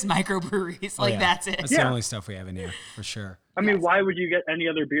St. Louis microbreweries. Like that's it. That's the only stuff we have in here for sure. I mean, why would you get any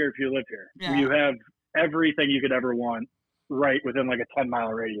other beer if you live here? Yeah. You have everything you could ever want right within like a 10-mile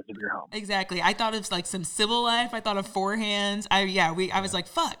radius of your home. Exactly. I thought of like some Civil Life. I thought of Four Hands. I was like,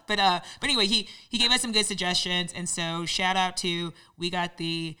 fuck. But anyway, he gave us some good suggestions. And so shout out to, we got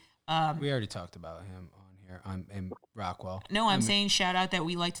the, we already talked about him on here in Rockwell. No, I'm saying shout out that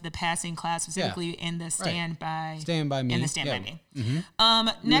we liked the passing class, specifically in the Stand By Me. In the Stand By Me.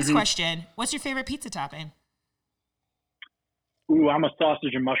 Mm-hmm. Next question. What's your favorite pizza topping? Ooh, I'm a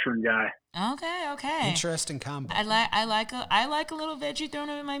sausage and mushroom guy. Okay. Interesting combo. I like a little veggie thrown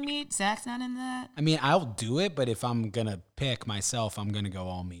in my meat. Zach's not in that. I mean, I'll do it, but if I'm gonna pick myself, I'm gonna go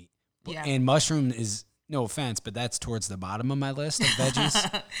all meat. Yeah. And mushroom is, no offense, but that's towards the bottom of my list of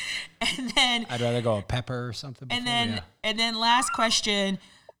veggies. And then I'd rather go a pepper or something. And then last question,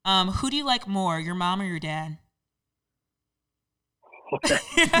 who do you like more, your mom or your dad?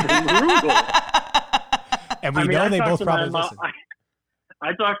 Brutal. And we know they both probably listen.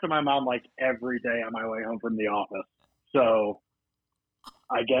 I talk to my mom like every day on my way home from the office. So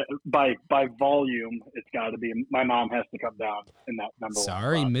I get by volume, it's got to be my mom has to come down in that number.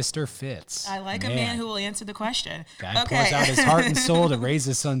 Sorry, Mr. Fitz. I like a man who will answer the question. Guy pours out his heart and soul to raise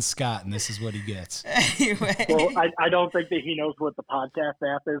his son Scott, and this is what he gets. Anyway. Well, I don't think that he knows what the podcast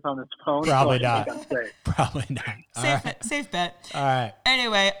app is on his phone. Probably so not. Probably not. Safe bet. All right.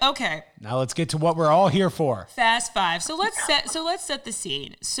 Anyway, okay. Now let's get to what we're all here for. Fast Five. So let's set the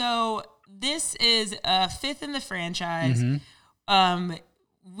scene. So this is fifth in the franchise. Mm-hmm.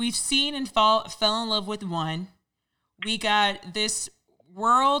 We've seen and fell in love with one. We got this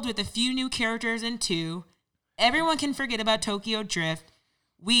world with a few new characters in two. Everyone can forget about Tokyo Drift.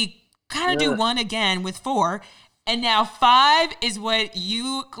 We kind of do one again with four. And now five is what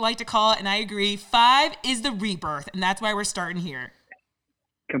you like to call it, and I agree. Five is the rebirth, and that's why we're starting here.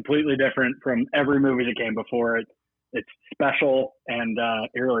 Completely different from every movie that came before it. It's special, and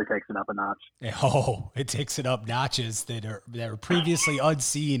it really takes it up a notch. Oh, it takes it up notches that are previously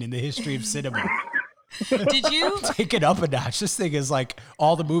unseen in the history of cinema. Did you take it up a notch? This thing is like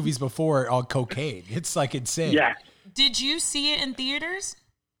all the movies before it on cocaine. It's like insane. Yeah. Did you see it in theaters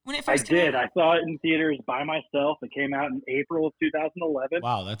when it I first came did. out? I saw it in theaters by myself. It came out in April of 2011.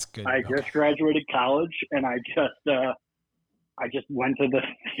 Wow, that's good. I just graduated college, and I just went to the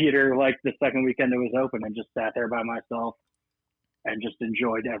theater like the second weekend it was open and just sat there by myself and just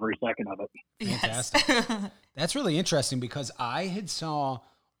enjoyed every second of it. Fantastic. Yes. That's really interesting because I had saw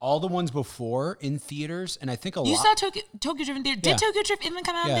all the ones before in theaters, and I think You saw Tokyo Drift in theaters? Did Tokyo Drift even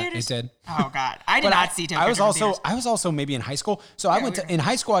come out in theaters? Yeah, it did. Oh, God. I did not see Tokyo Drift in theaters. I was also maybe in high school. So in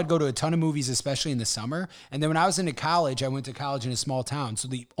high school, I'd go to a ton of movies, especially in the summer. And then when I was into college, I went to college in a small town. So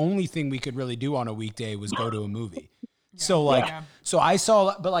the only thing we could really do on a weekday was go to a movie. So I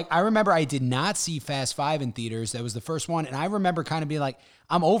saw, but like, I remember I did not see Fast Five in theaters. That was the first one. And I remember kind of being like,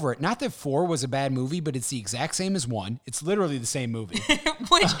 I'm over it. Not that 4 was a bad movie, but it's the exact same as 1. It's literally the same movie.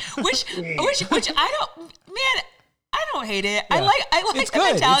 which I don't hate it. Yeah. I like It's the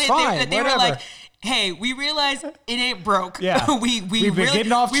good. mentality It's fine. that they were Whatever. like, hey, we realize it ain't broke. Yeah. We've been really,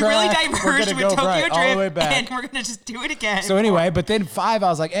 getting off we really track. We're diverged gonna with go Tokyo right, all the way Drift, back. and we're gonna just do it again. So anyway, but then 5, I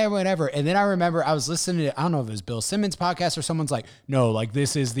was like, whatever. And then I remember I was listening to, I don't know if it was Bill Simmons' podcast or someone's like, no, like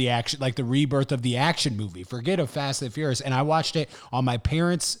this is the action, like the rebirth of the action movie. Forget of Fast and Furious. And I watched it on my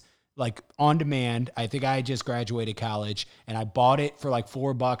parents' like on demand. I think I had just graduated college and I bought it for like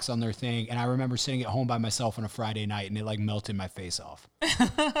 $4 on their thing. And I remember sitting at home by myself on a Friday night and it like melted my face off.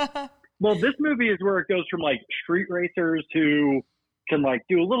 Well, this movie is where it goes from like street racers who can like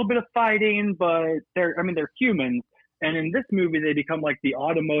do a little bit of fighting, but they're humans. And in this movie, they become like the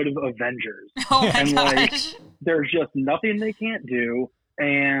automotive Avengers. Oh my and gosh. like, there's just nothing they can't do.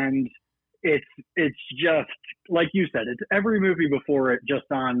 And it's just, like you said, it's every movie before it just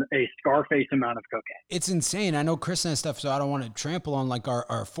on a Scarface amount of cocaine. It's insane. I know Chris and stuff, so I don't want to trample on like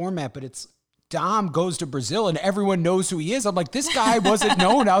our format, but it's Dom goes to Brazil and everyone knows who he is. I'm like, this guy wasn't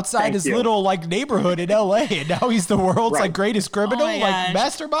known outside his little like neighborhood in LA, and now he's the world's like greatest criminal, Oh my like gosh.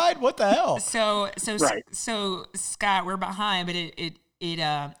 mastermind. What the hell? So Scott, we're behind, but it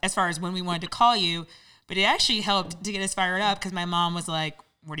as far as when we wanted to call you, but it actually helped to get us fired up because my mom was like,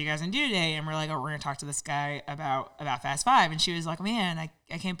 what are you guys gonna do today? And we're like, oh, we're gonna talk to this guy about Fast Five. And she was like, man,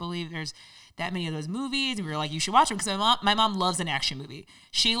 I can't believe there's that many of those movies. And we were like, you should watch them because my mom loves an action movie.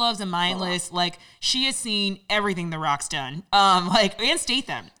 She loves a mindless, like she has seen everything The Rock's done. And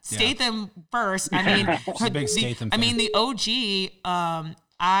Statham first. I mean, She's a big Statham fan. I mean, the OG.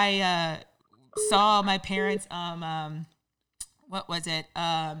 I saw my parents. What was it?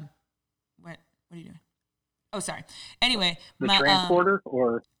 What are you doing? Oh, sorry. Anyway, The transporter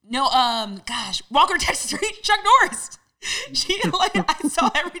or no, Walker Texas Ranger, Chuck Norris. I saw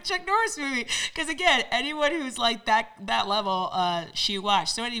every Chuck Norris movie because again, anyone who's like that level, she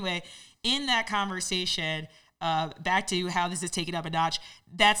watched. So anyway, in that conversation, back to how this is taken up a notch.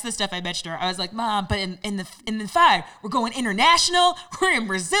 That's the stuff I mentioned to her. I was like, Mom, but in the 5, we're going international. We're in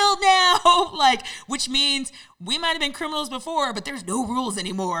Brazil now, like, which means we might have been criminals before, but there's no rules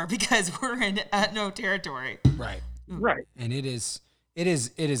anymore because we're in no territory. Right. right. And it is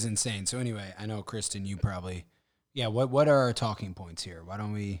insane. So anyway, I know Kristen, you probably, what are our talking points here? Why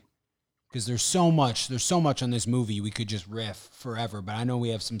don't we, because there's so much on this movie, we could just riff forever, but I know we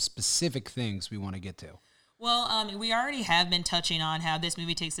have some specific things we want to get to. Well, we already have been touching on how this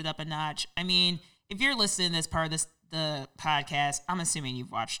movie takes it up a notch. I mean, if you're listening to this part of the podcast, I'm assuming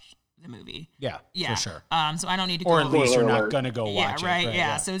you've watched the movie. Yeah, for sure. So I don't need to or go at least Spoiler you're not alert. going to go watch it. Right, it.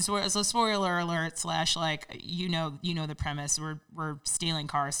 yeah. So spoiler alert / like, you know the premise. We're stealing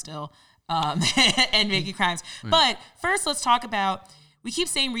cars still and making crimes. Right. But first, let's talk about, we keep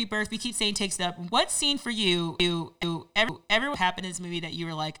saying rebirth. We keep saying takes it up. What scene for you, ever happened in this movie that you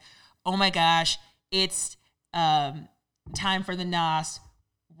were like, oh my gosh, it's time for the NOS.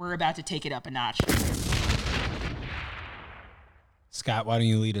 We're about to take it up a notch. Scott, why don't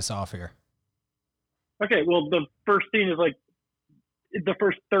you lead us off here? Okay, well, the first scene is like the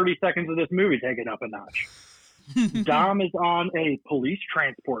first 30 seconds of this movie taken up a notch. Dom is on a police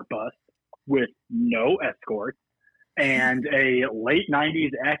transport bus with no escort and a late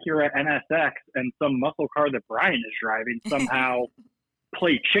 90s Acura NSX and some muscle car that Brian is driving somehow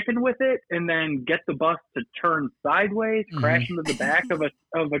play chicken with it and then get the bus to turn sideways, crash into the back of a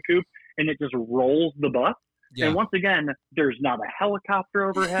coupe, and it just rolls the bus. Yeah. And once again, there's not a helicopter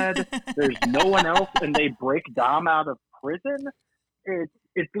overhead. There's no one else, and they break Dom out of prison.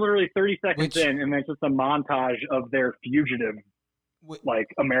 It's literally 30 seconds in, and it's just a montage of their fugitive, like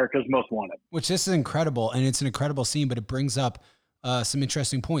America's Most Wanted. Which this is incredible, and it's an incredible scene, but it brings up some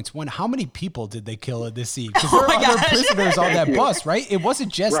interesting points. One, how many people did they kill in this scene? Because there are other prisoners on that bus, right? It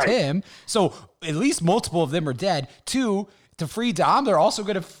wasn't just him. So at least multiple of them are dead. 2, to free Dom, they're also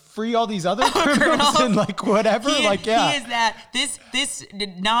going to free all these other criminals and like whatever. He is that this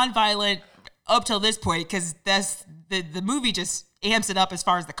nonviolent up till this point, because that's the movie just amps it up as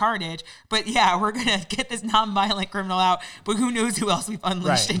far as the carnage. But yeah, we're gonna get this nonviolent criminal out, but who knows who else we've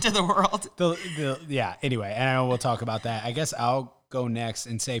unleashed into the world. Anyway, and I know we'll talk about that. I guess I'll go next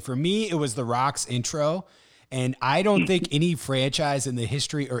and say, for me, it was The Rock's intro, and I don't think any franchise in the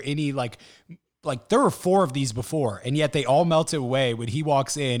history or any like there were 4 of these before, and yet they all melted away when he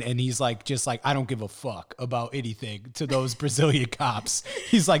walks in and he's like, just like, I don't give a fuck about anything to those Brazilian cops.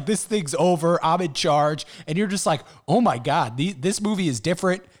 He's like, this thing's over. I'm in charge. And you're just like, oh my God, this movie is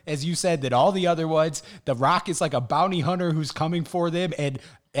different, as you said, than all the other ones. The Rock is like a bounty hunter who's coming for them and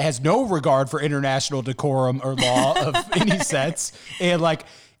has no regard for international decorum or law of any sense. And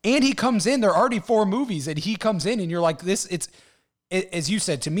he comes in, there are already 4 movies, and he comes in and you're like, as you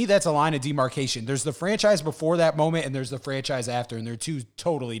said, to me, that's a line of demarcation. There's the franchise before that moment, and there's the franchise after, and they're 2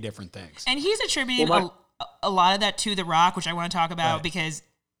 totally different things. And he's attributing a lot of that to The Rock, which I want to talk about because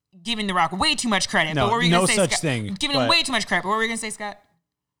giving The Rock way too much credit. No, but what were you no say, such Scott? thing. Giving him way too much credit. But what were you going to say, Scott?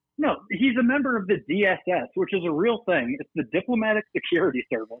 No, he's a member of the DSS, which is a real thing. It's the Diplomatic Security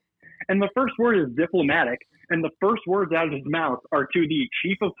Service. And the first word is diplomatic, and the first words out of his mouth are to the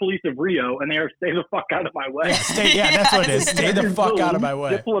chief of police of Rio, and they are, stay the fuck out of my way. That's what it is. Stay the fuck out of my way.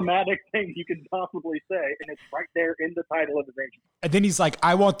 Diplomatic thing you can possibly say, and it's right there in the title of his agency. And then he's like,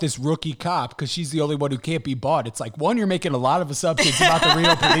 I want this rookie cop because she's the only one who can't be bought. It's like, 1, you're making a lot of assumptions about the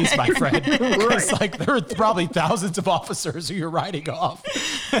Rio police, my friend. It's like, there are probably thousands of officers who you're writing off.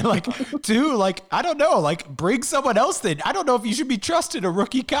 And 2, I don't know, bring someone else then. I don't know if you should be trusted a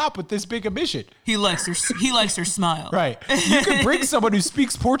rookie cop with this big a mission. He likes her smile. Right. You can bring someone who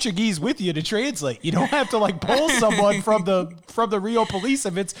speaks Portuguese with you to translate. You don't have to pull someone from the Rio police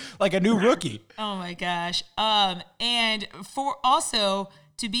if it's a new rookie. Oh my gosh. And for also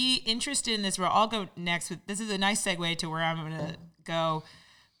to be interested in this role, I'll go next. This is a nice segue to where I'm going to go,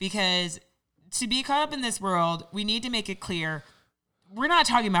 because to be caught up in this world, we need to make it clear we're not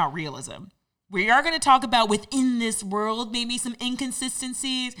talking about realism. We are going to talk about within this world, maybe some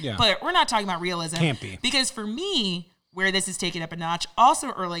inconsistencies, but we're not talking about realism. Can't be. Because for me, where this is taken up a notch,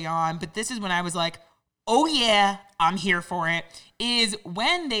 also early on, but this is when I was like, oh yeah, I'm here for it, is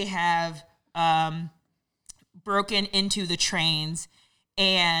when they have broken into the trains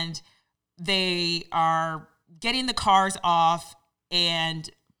and they are getting the cars off and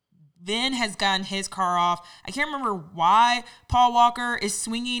Vin has gotten his car off. I can't remember why Paul Walker is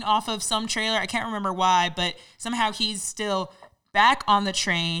swinging off of some trailer. I can't remember why, but somehow he's still back on the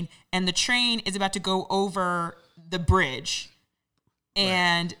train, and the train is about to go over the bridge.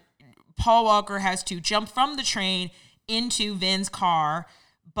 And Paul Walker has to jump from the train into Vin's car,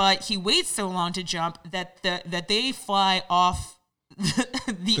 but he waits so long to jump that they fly off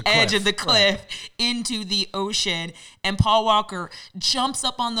the edge of the cliff into the ocean, and Paul Walker jumps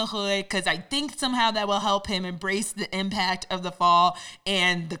up on the hood because I think somehow that will help him embrace the impact of the fall,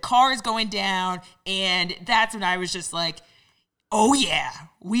 and the car is going down, and that's when I was just like, oh yeah,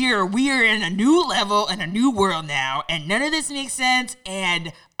 we are in a new level and a new world now, and none of this makes sense,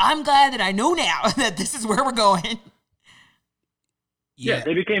 and I'm glad that I know now that this is where we're going. Yeah,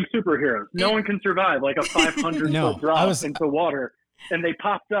 they became superheroes. No one can survive like a 500-foot drop into water. And they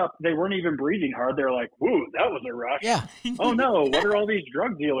popped up. They weren't even breathing hard. They're like, "Woo, that was a rush." Yeah. Oh no, what are all these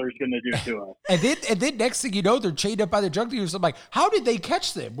drug dealers going to do to us? And then next thing you know, they're chained up by the drug dealers. I'm like, how did they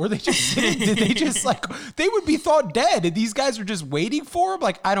catch them? Were they just sitting? Did they just like, they would be thought dead, and these guys are just waiting for them?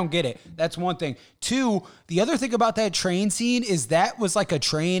 Like, I don't get it. That's one thing. Two, the other thing about that train scene is that was like a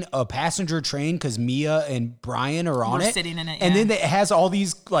passenger train, because Mia and Brian are on it. Sitting in it, and then it has all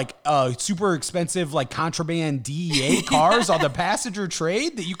these like super expensive like contraband DEA cars on the passenger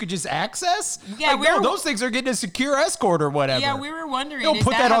train that you could just access. Yeah, like, those things are getting a secure escort or whatever. Yeah, we were wondering. Don't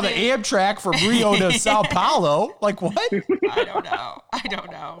put that on the Amtrak from Rio to Sao Paulo. Like, what? I don't know.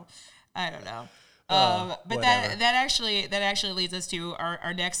 But that actually leads us to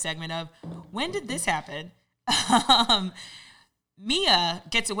our next segment of when did this happen? Mia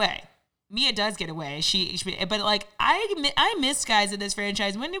gets away. Mia does get away. But like I miss guys in this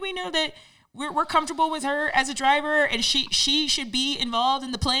franchise. When did we know that we're comfortable with her as a driver and she should be involved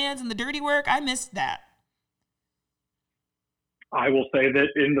in the plans and the dirty work? I missed that. I will say that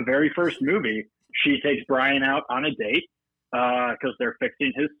in the very first movie, she takes Brian out on a date because they're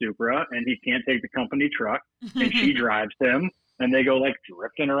fixing his Supra and he can't take the company truck, and she drives him, and they go like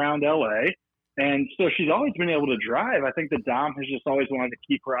drifting around LA. And so she's always been able to drive. I think the Dom has just always wanted to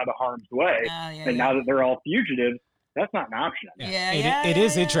keep her out of harm's way. Now that they're all fugitives, that's not an option. It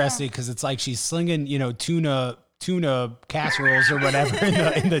is interesting because it's like she's slinging, tuna casseroles or whatever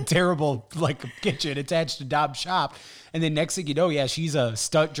in the terrible like kitchen attached to Dom's shop. And then next thing you know, she's a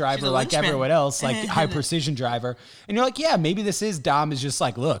stunt driver like everyone else, like high precision driver. And you're like, yeah, maybe this is Dom is just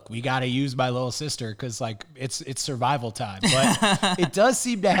like, look, we got to use my little sister because like it's survival time. But it does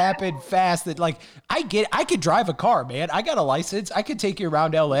seem to happen fast that like I could drive a car, man. I got a license. I could take you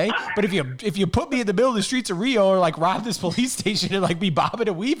around LA. But if you put me in the middle of the streets of Rio or like rob this police station and like be bobbing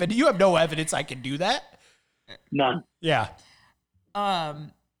and weaving, you have no evidence I can do that. None. Yeah.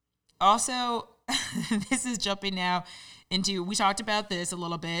 Also, this is jumping now into, we talked about this a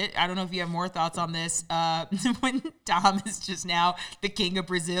little bit. I don't know if you have more thoughts on this. When Dom is just now the king of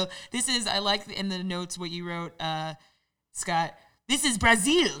Brazil. This is, I like in the notes what you wrote, Scott. This is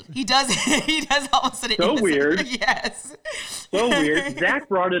Brazil. He does all of a sudden. So weird. Yes. So weird. Zach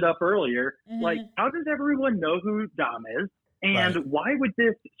brought it up earlier. Mm-hmm. Like, how does everyone know who Dom is? And why would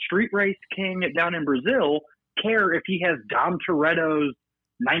this street race king down in Brazil care if he has Dom Toretto's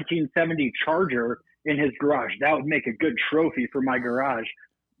 1970 Charger in his garage? That would make a good trophy for my garage.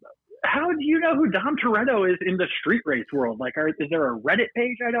 How do you know who Dom Toretto is in the street race world? Like, is there a Reddit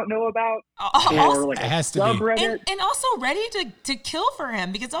page I don't know about? Or like a subreddit? And also ready to kill for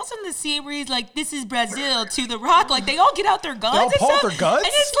him, because also in the scene where he's like, this is Brazil to The Rock, like they all get out their guns. They all pull out their guns?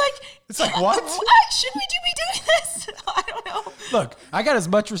 And it's like what? What? Should we be doing this? I don't know. Look, I got as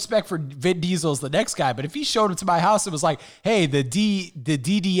much respect for Vin Diesel as the next guy, but if he showed up to my house and was like, hey, the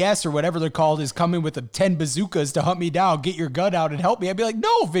DDS or whatever they're called is coming with 10 bazookas to hunt me down, get your gun out and help me, I'd be like,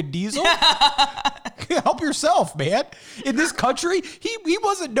 no, Vin Diesel. Help yourself, man. In this country, he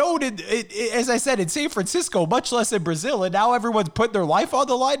wasn't known as I said, in San Francisco, much less in Brazil, and now everyone's putting their life on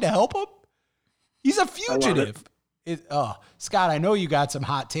the line to help him. He's a fugitive. Scott, I know you got some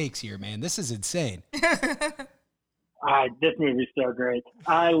hot takes here, man. This is insane. This movie's so great.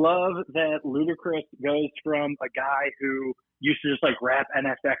 I love that Ludacris goes from a guy who used to just like rap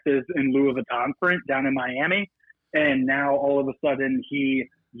NSXs in Louis Vuitton print down in Miami, and now all of a sudden he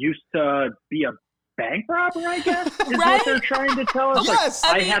used to be a bank robber, I guess, is what they're trying to tell us. Yes.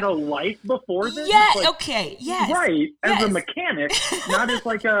 Like, I mean, had a life before this. Yeah, like, okay, yes. Right, as a mechanic, not as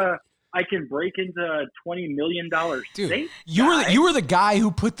like I can break into a $20 million safe. You were the guy who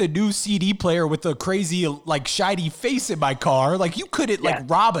put the new CD player with the crazy like shiny face in my car. Like you couldn't like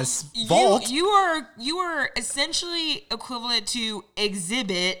rob a vault. You are essentially equivalent to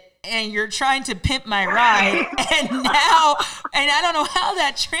Exhibit and you're trying to pimp my ride. And I don't know how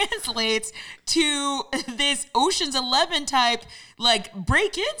that translates to this Ocean's 11 type like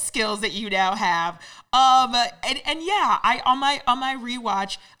break-in skills that you now have. And yeah, on my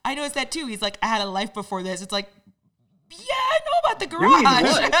rewatch, I noticed that too. He's like, I had a life before this. It's like, yeah, I know about the garage.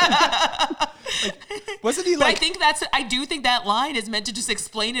 Wasn't he But like? I do think that line is meant to just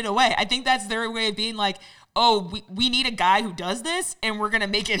explain it away. I think that's their way of being like, oh, we need a guy who does this, and we're gonna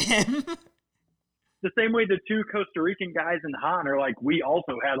make it him. The same way the two Costa Rican guys in Han are like, we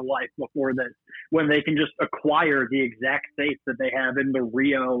also had a life before this, when they can just acquire the exact safe that they have in the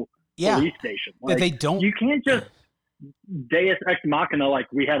Rio police station. Like, they don't. You can't just Deus Ex Machina, like,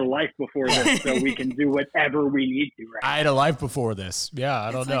 we had a life before this, so we can do whatever we need to. Right? I had a life before this. Yeah,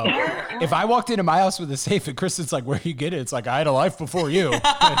 I don't know. If I walked into my house with a safe and Kristen's like, where you get it? It's like, I had a life before you.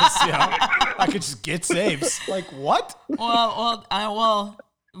 I could just get safes. Like, what? Well,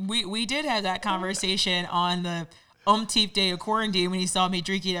 we did have that conversation on the umpteenth day of quarantine when he saw me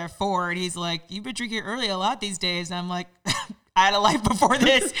drinking at 4, and he's like, you've been drinking early a lot these days. And I'm like, I had a life before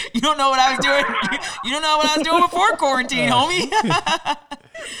this. You don't know what I was doing. You don't know what I was doing before quarantine, homie.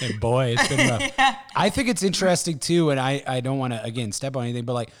 And boy, it's been rough. Yeah. I think it's interesting too, and I don't want to, again, step on anything,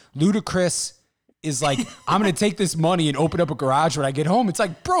 but like Ludacris is like, I'm going to take this money and open up a garage when I get home. It's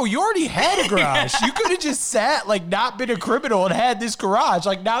like, bro, you already had a garage. You could have just sat, like, not been a criminal and had this garage.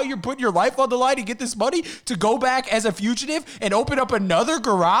 Like, now you're putting your life on the line to get this money to go back as a fugitive and open up another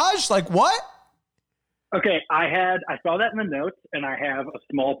garage? Like, what? Okay, I saw that in the notes, and I have a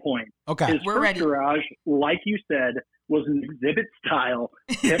small point. Okay. His first garage, like you said, was an exhibit style,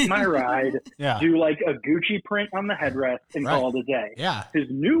 hit my ride, do like a Gucci print on the headrest, and call it a day. Yeah. His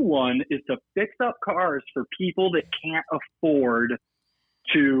new one is to fix up cars for people that can't afford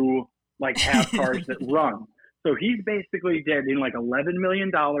to like have cars that run. So he's basically getting like $11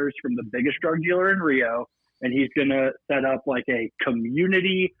 million from the biggest drug dealer in Rio, and he's going to set up like a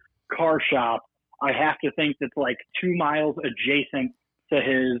community car shop. I have to think that's like 2 miles adjacent to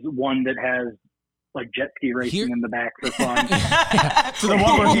his one that has like jet ski racing in the back for fun. To the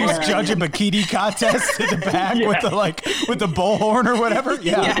one where he's judging bikini contests in the back with the bullhorn or whatever.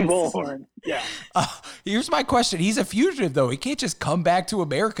 Yeah, the bullhorn. Yeah. Here's my question: he's a fugitive, though. He can't just come back to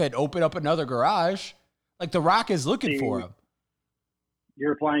America and open up another garage. Like, The Rock is looking for him.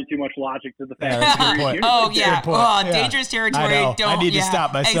 You're applying too much logic to the fact. Dangerous territory. I need to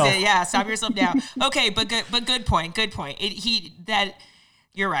stop myself. Exit. Stop yourself now. Okay, but good point.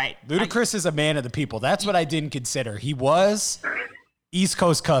 You're right. Ludacris is a man of the people. That's what I didn't consider. He was East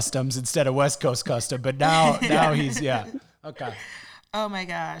Coast Customs instead of West Coast Custom, but now he's okay. Oh my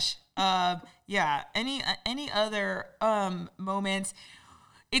gosh. Any other moments?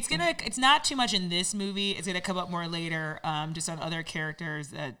 It's not too much in this movie. It's gonna come up more later, just on other characters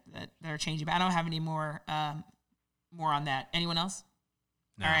that are changing. But I don't have any more on that. Anyone else?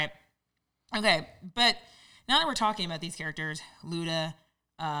 No. All right. Okay, but now that we're talking about these characters, Luda,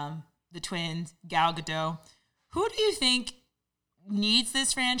 the twins, Gal Gadot, who do you think needs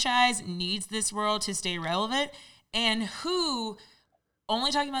this franchise, needs this world to stay relevant, and who?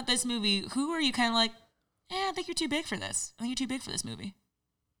 Only talking about this movie, who are you kind of like? I think you're too big for this. I think you're too big for this movie.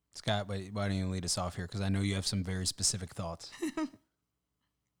 Scott, why don't you lead us off here? Because I know you have some very specific thoughts.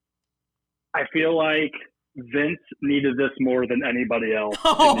 I feel like Vince needed this more than anybody else.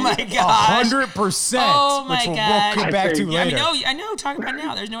 Oh my gosh. 100%. Oh my gosh. We'll come back to later. I know. Talk about it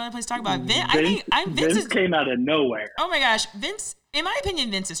now. There's no other place to talk about Vince. Vince came out of nowhere. Oh my gosh, Vince. In my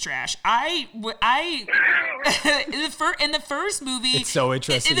opinion, Vince is trash. In the first movie, it's so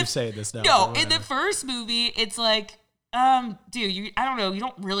interesting you're saying this now. No, in the first movie, it's like, dude, I don't know. You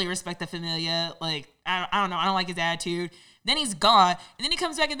don't really respect the Familia. Like, I don't know. I don't like his attitude. Then he's gone, and then he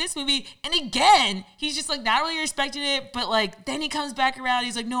comes back in this movie, and again, he's just like not really respecting it. But like, then he comes back around.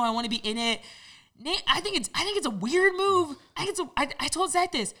 He's like, no, I want to be in it. I think it's a weird move. I told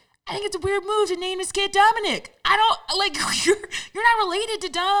Zach this. I think it's a weird move to name his kid Dominic. I don't like you're not related to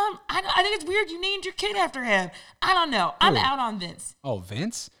Dom. I think it's weird you named your kid after him. I don't know. I'm out on Vince. Oh,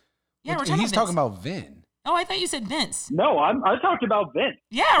 Vince? Yeah, he's talking about Vin. Oh, I thought you said Vince. No, I talked about Vince.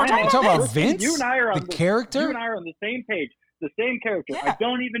 Yeah, we're talking about Vince. You and I are on the character. You and I are on the same page. The same character. Yeah. I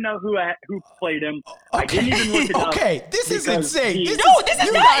don't even know who played him. Okay. I didn't even look it up. Okay, this is insane. This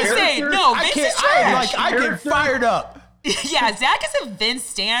is not insane. No, Vince is trash. I get fired up. Yeah, Zach is a Vince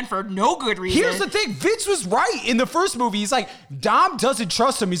stan for no good reason. Here's the thing. Vince was right in the first movie. He's like, Dom doesn't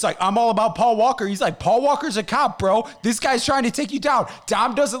trust him. He's like, I'm all about Paul Walker. He's like, Paul Walker's a cop, bro. This guy's trying to take you down.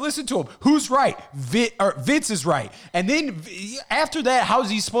 Dom doesn't listen to him. Who's right? Vince is right. And then after that, how is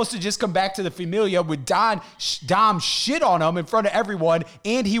he supposed to just come back to the Familia with Dom shit on him in front of everyone,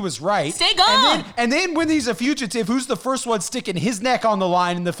 and he was right. Stay gone. And then when he's a fugitive, who's the first one sticking his neck on the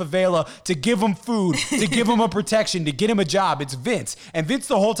line in the favela to give him food, to give him a protection, to get him a job? It's Vince. And Vince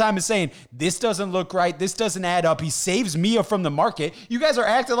the whole time is saying, this doesn't look right. This doesn't add up. He saves Mia from the market. You guys are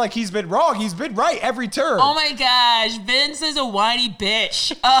acting like he's been wrong. He's been right every turn. Oh my gosh, Vince is a whiny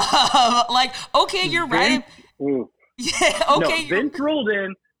bitch. Like, okay, you're right. Ooh. Yeah, okay. No, Vince rolled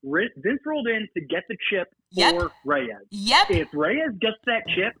in to get the chip for Reyes. Yep. If Reyes gets that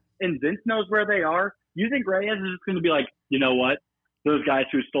chip and Vince knows where they are, you think Reyes is just going to be like, you know what? Those guys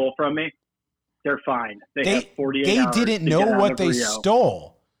who stole from me, they're fine. They have 48 hours. They didn't to get know out what of they Rio.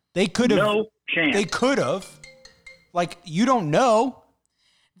 stole. They could have. No chance. They could have. Like, you don't know.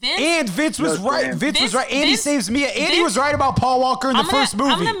 And Vince was right. Vince was right. And he saves Mia. And he was right about Paul Walker in the first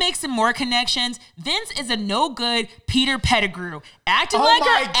movie. I'm going to make some more connections. Vince is a no good Peter Pettigrew. Acting Oh like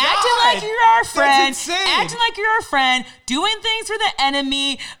my God. you're our friend. That's insane. Acting like you're our friend. Doing things for the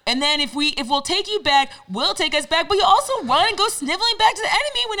enemy. And then if we'll take you back, we'll take us back. But you also run and go sniveling back to the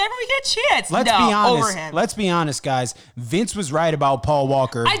enemy whenever we get a chance. Let's be honest. Over him. Let's be honest, guys. Vince was right about Paul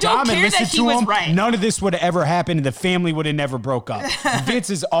Walker. I don't Dom had care that listened he to was him, right. None of this would have ever happened, and the family would have never broke up. Vince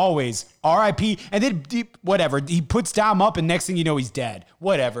is always R.I.P. And then whatever, he puts Dom up, and next thing you know, he's dead.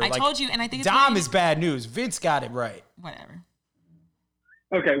 Whatever. I told you, and I think it's Dom really- is bad news. Vince got it right. Whatever.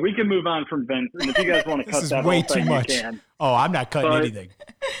 Okay, we can move on from Vince, and if you guys want to This cut is that way whole too thing, much. you can. Oh, I'm not cutting But- anything.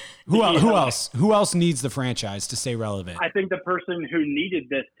 Who else? Who else needs the franchise to stay relevant? I think the person who needed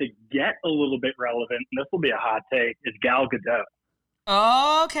this to get a little bit relevant, and this will be a hot take, is Gal Gadot.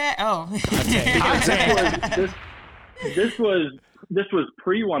 Okay. Oh. This was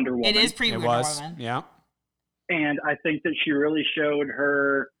pre Wonder Woman. It is pre It Wonder was. Woman. Yeah. And I think that she really showed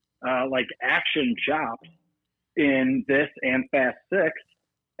her action chops in this and Fast 6.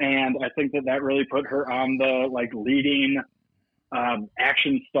 And I think that really put her on the leading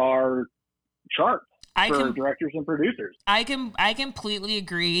action star chart for directors and producers. I completely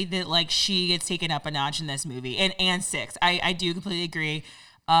agree that she gets taken up a notch in this movie and 6. I do completely agree.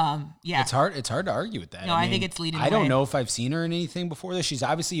 Yeah. It's hard to argue with that. No, I think it's leading I the don't way. know if I've seen her in anything before this. She's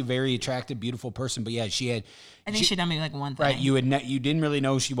obviously a very attractive, beautiful person, but yeah, I think she done maybe one thing. right. You didn't really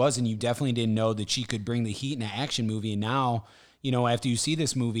know who she was, and you definitely didn't know that she could bring the heat in an action movie. And now, after you see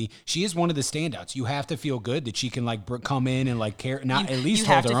this movie, she is one of the standouts. You have to feel good that she can come in and care, not at least you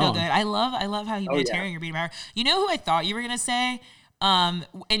hold have to her feel own. good. I love how humanitarian you're being about her. You know who I thought you were gonna say?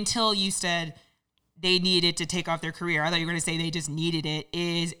 Until you said they needed to take off their career. I thought you were gonna say they just needed it.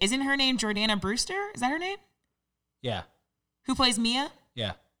 Isn't her name Jordana Brewster? Is that her name? Yeah. Who plays Mia?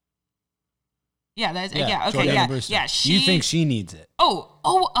 Yeah. Yeah, that's yeah. Okay, Jordana yeah, Brewster. yeah. You think she needs it?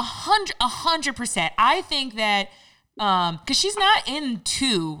 100%. I think that because she's not in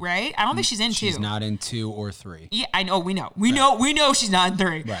 2, right? I don't think she's in 2. She's not in 2 or 3. Yeah, I know. We know she's not in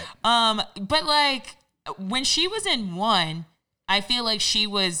 3. Right. But when she was in 1, I feel like she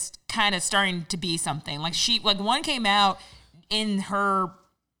was kind of starting to be something. 1 came out in her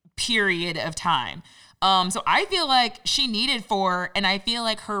period of time. So I feel like she needed 4, and I feel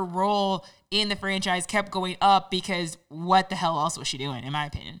like her role in the franchise kept going up because what the hell else was she doing, in my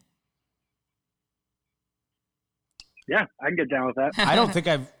opinion? Yeah, I can get down with that. I don't think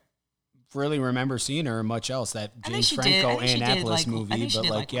I've really remember seeing her in much else. That James Franco Annapolis movie, I think she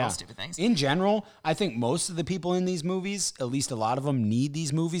but did, yeah. stupid things. In general, I think most of the people in these movies, at least a lot of them, need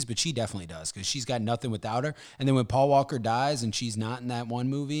these movies, but she definitely does because she's got nothing without her. And then when Paul Walker dies and she's not in that one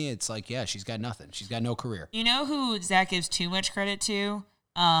movie, it's she's got nothing. She's got no career. You know who Zach gives too much credit to?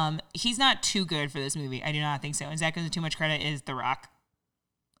 He's not too good for this movie. I do not think so. And Zach gives too much credit is The Rock.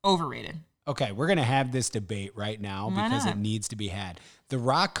 Overrated. Okay, we're going to have this debate right now because it needs to be had. The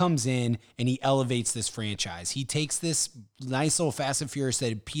Rock comes in and he elevates this franchise. He takes this nice little Fast and Furious that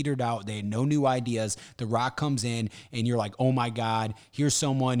had petered out. They had no new ideas. The Rock comes in and you're like, oh my God, here's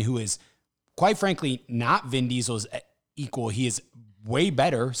someone who is, quite frankly, not Vin Diesel's equal. He is way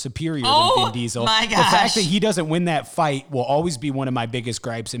better, superior than Vin Diesel. My The gosh. fact that he doesn't win that fight will always be one of my biggest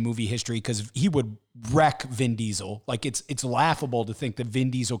gripes in movie history because he would wreck Vin Diesel. It's laughable to think that Vin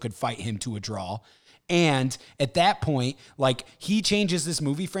Diesel could fight him to a draw. And at that point, like, he changes this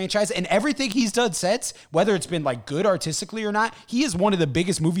movie franchise, and everything he's done since, whether it's been like good artistically or not, he is one of the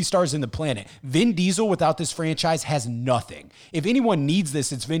biggest movie stars in the planet. Vin Diesel without this franchise has nothing. If anyone needs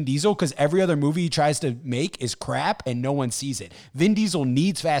this, it's Vin Diesel, because every other movie he tries to make is crap and no one sees it. Vin Diesel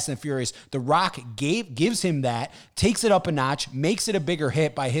needs Fast and Furious. The Rock gives him that, takes it up a notch, makes it a bigger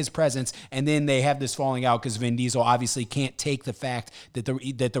hit by his presence, and then they have this falling out because Vin Diesel obviously can't take the fact that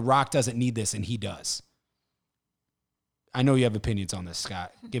the Rock doesn't need this and he does. I know you have opinions on this,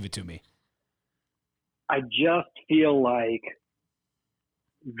 Scott. Give it to me. I just feel like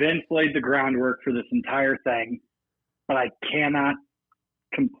Vince laid the groundwork for this entire thing, but I cannot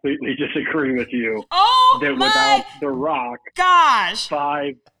completely disagree with you that without The Rock, gosh,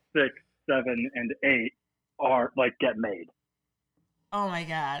 5, 6, 7, and 8 are like get made. Oh my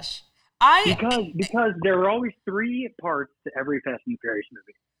gosh. Because there are always 3 parts to every Fast and Furious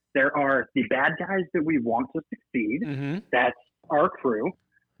movie. There are the bad guys that we want to succeed. Mm-hmm. That's our crew.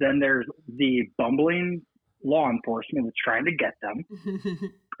 Then there's the bumbling law enforcement that's trying to get them.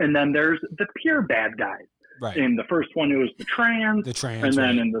 And then there's the pure bad guys. Right. In the first one, it was the trans. And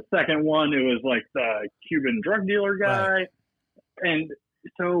then in the second one, it was like the Cuban drug dealer guy. Right. And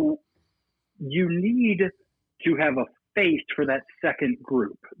so you need to have a face for that second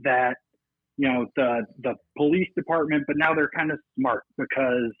group that, the police department, but now they're kind of smart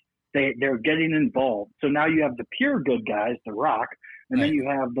because they're getting involved. So now you have the pure good guys, The Rock, and then you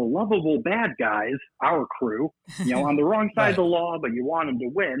have the lovable bad guys, our crew, on the wrong side of the law, but you want them to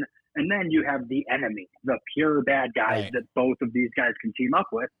win. And then you have the enemy, the pure bad guys that both of these guys can team up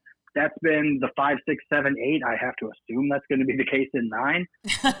with. That's been the 5, 6, 7, 8. I have to assume that's going to be the case in 9.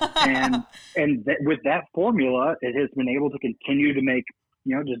 With that formula, it has been able to continue to make,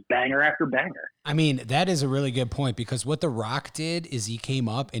 just banger after banger. I mean, that is a really good point, because what The Rock did is he came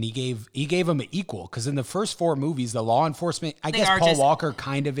up and he gave him an equal. Because in the first 4 movies, the law enforcement, I guess Paul Walker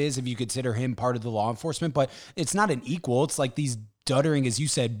kind of is, if you consider him part of the law enforcement, but it's not an equal. It's like these stuttering, as you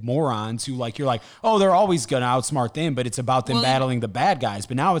said, morons who you're like, oh, they're always going to outsmart them, but it's about them battling the bad guys.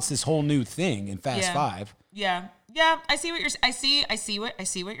 But now it's this whole new thing in Fast 5. Yeah. I see what you're I see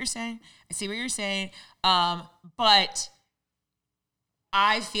what you're saying. I see what you're saying. But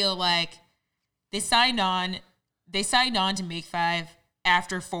I feel like they signed on to make 5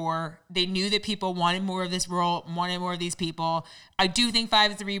 after 4. They knew that people wanted more of this role, wanted more of these people. I do think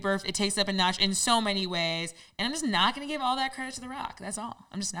 5 is the rebirth. It takes up a notch in so many ways. And I'm just not going to give all that credit to The Rock. That's all.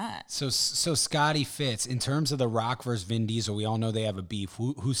 I'm just not. So Scotty Fitz, in terms of The Rock versus Vin Diesel, we all know they have a beef.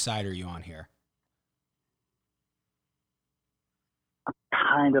 Whose side are you on here?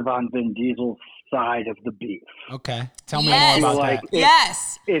 Kind of on Vin Diesel's side of the beef. Okay, tell me more about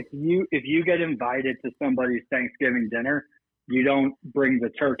that. If you get invited to somebody's Thanksgiving dinner, you don't bring the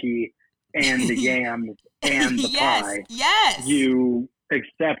turkey and the yams and the pie. Yes. You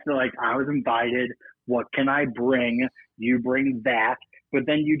accept I was invited. What can I bring? You bring that, but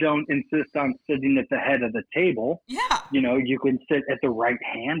then you don't insist on sitting at the head of the table. Yeah. You can sit at the right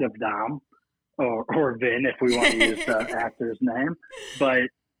hand of Dom. Or Vin, if we want to use the actor's name. But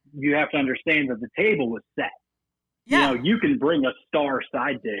you have to understand that the table was set. Yeah. You can bring a star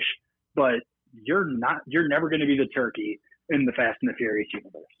side dish, but you're never going to be the turkey in the Fast and the Furious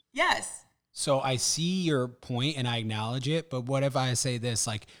universe. Yes. So I see your point and I acknowledge it, but what if I say this?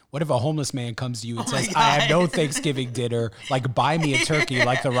 What if a homeless man comes to you and says, I have no Thanksgiving dinner, buy me a turkey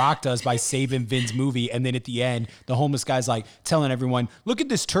like The Rock does by saving Vin's movie, and then at the end, the homeless guy's telling everyone, look at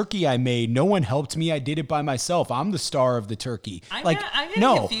this turkey I made. No one helped me. I did it by myself. I'm the star of the turkey. I'm getting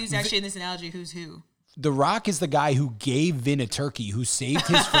confused, actually, in this analogy. Who's who? The Rock is the guy who gave Vin a turkey, who saved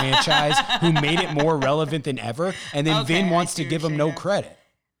his franchise, who made it more relevant than ever, and then Vin wants to give him no credit.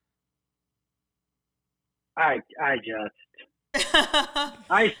 I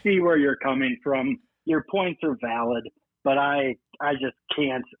see where you're coming from. Your points are valid, but I just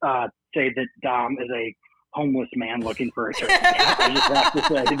can't say that Dom is a homeless man looking for a turkey. I just have to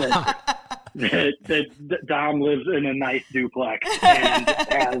say that Dom lives in a nice duplex and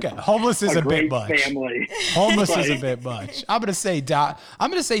has homeless is a bit great much. Family. Homeless is a bit much. I'm gonna say Dom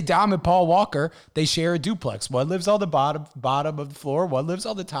and Paul Walker, they share a duplex. One lives on the bottom of the floor, one lives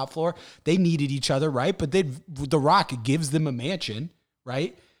on the top floor. They needed each other, right? But The Rock gives them a mansion,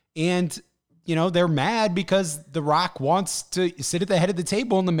 right? And they're mad because The Rock wants to sit at the head of the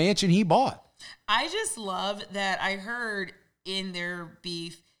table in the mansion he bought. I just love that I heard in their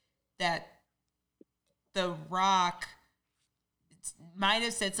beef that The Rock might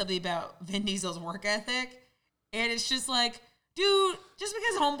have said something about Vin Diesel's work ethic. And it's just dude, just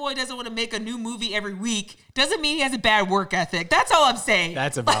because Homeboy doesn't want to make a new movie every week doesn't mean he has a bad work ethic. That's all I'm saying.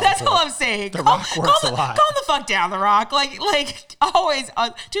 That's about That's all I'm saying. The Rock works a lot. Calm the fuck down, The Rock. Like always,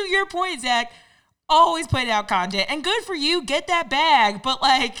 to your point, Zach, always put out content. And good for you, get that bag. But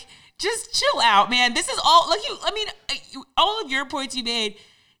like, just chill out, man. This is all, like all of your points you made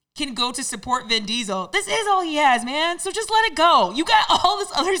can go to support Vin Diesel. This is all he has, man. So just let it go. You got all this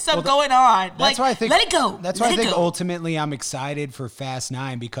other stuff going on. That's why I think let it go. That's why I think ultimately I'm excited for Fast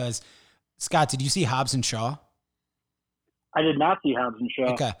 9 because Scott, did you see Hobbs and Shaw? I did not see Hobbs and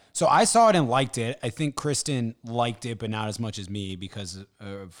Shaw. Okay. So I saw it and liked it. I think Kristen liked it, but not as much as me because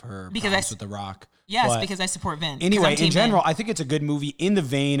of her problems with The Rock. Yes, but because I support Vin. Anyway, in general, I think it's a good movie in the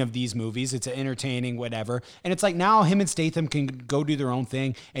vein of these movies. It's entertaining, whatever. And it's like now him and Statham can go do their own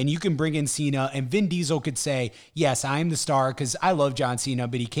thing, and you can bring in Cena, and Vin Diesel could say, yes, I am the star because I love John Cena,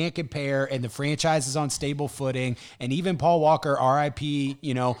 but he can't compare, and the franchise is on stable footing. And even Paul Walker, RIP,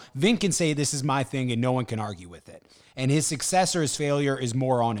 Vin can say this is my thing, and no one can argue with it. And his success or his failure is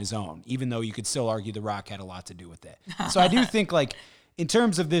more on his own, even though you could still argue The Rock had a lot to do with it. So I do think, like, in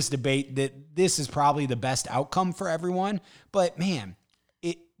terms of this debate, that this is probably the best outcome for everyone. But, man,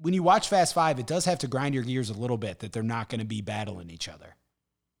 when you watch Fast 5, it does have to grind your gears a little bit that they're not going to be battling each other.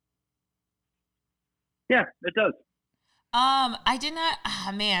 Yeah, it does. I did not.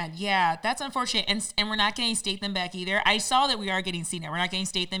 Man, yeah, that's unfortunate. And we're not getting Statham back either. I saw that we are getting Cena. We're not getting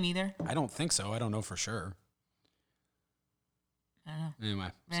Statham either. I don't think so. I don't know for sure. I don't know.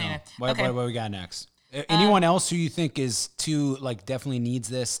 Anyway, so what we got next? Anyone else who you think is definitely needs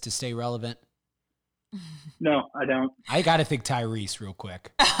this to stay relevant? No, I don't. I got to think Tyrese real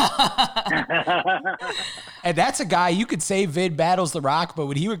quick. And that's a guy you could say Vin battles The Rock, but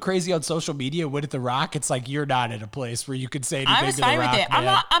when he went crazy on social media with The Rock, it's like you're not in a place where you could say anything I was to fine The Rock. with it.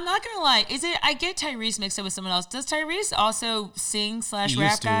 Man. I'm not gonna lie. I get Tyrese mixed up with someone else. Does Tyrese also sing / He rap,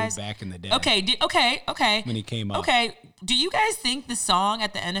 used to guys? back in the day. Okay. When he came up. Okay. Do you guys think the song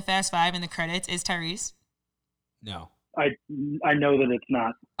at the end of Fast 5 in the credits is Tyrese? No. I know that it's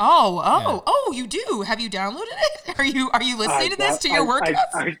not. Oh, you do. Have you downloaded it? Are you listening to this to your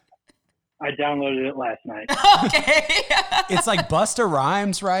workouts? I downloaded it last night. Okay. It's like Busta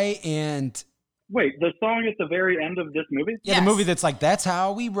Rhymes, right? And wait, the song at the very end of this movie? yeah, the movie that's like, that's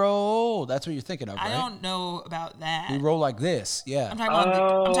how we roll. That's what you're thinking of, right? I don't know about that. We roll like this. Yeah. I'm talking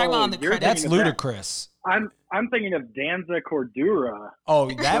about on the you're credits. That's ludicrous. I'm thinking of Danza Cordura. Oh,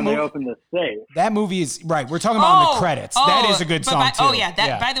 that when movie. they open the safe. That movie is right. We're talking about on the credits. That is a good song too. Oh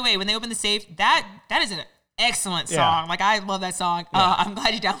yeah. By the way, when they open the safe, that is an excellent song. Yeah. Like I love that song. Yeah. I'm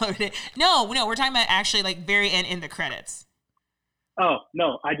glad you downloaded it. No, we're talking about actually like very end in the credits. Oh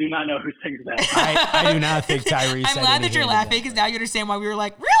no, I do not know who sings that. I do not think Tyrese. I'm glad that you're laughing because now you understand why we were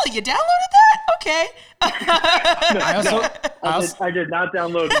like, really? You downloaded that? Okay. I did not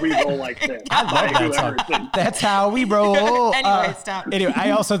download We Roll Like This. I love that song. That's how we roll. Anyway, stop. Anyway, I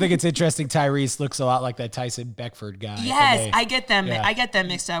also think it's interesting. Tyrese looks a lot like that Tyson Beckford guy. Yes, I get them. Yeah. I get them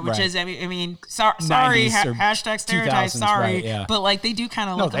mixed up. Which Right. is, sorry, 90s or hashtag stereotype. 2000s, Sorry, right, yeah. but like they do kind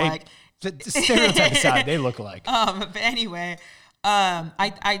of look alike. Stereotype aside, they look alike. But anyway,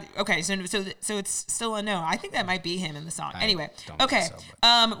 okay, so it's still a no. I think that might be him in the song. Anyway, okay,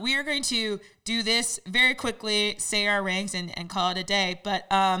 we are going to do this very quickly, say our ranks and call it a day. But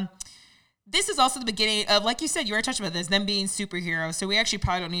this is also the beginning of, like you said, you already touched about this, them being superheroes. So we actually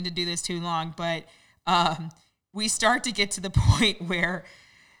probably don't need to do this too long, but we start to get to the point where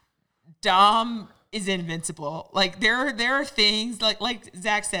Dom is invincible. Like there are things like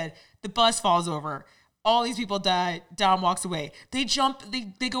Zach said, the bus falls over. All these people die. Dom walks away. They jump.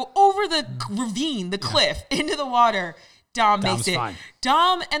 They go over the ravine, the cliff, into the water. Dom's makes it. Fine.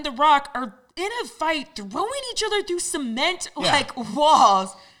 Dom and The Rock are in a fight, throwing each other through cement like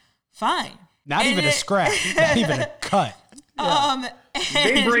walls. Fine. Not even a scratch. Not even a cut.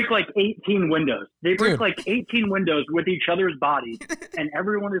 They break like 18 windows. They break like 18 windows with each other's bodies, and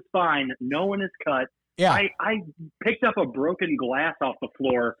everyone is fine. No one is cut. Yeah. I picked up a broken glass off the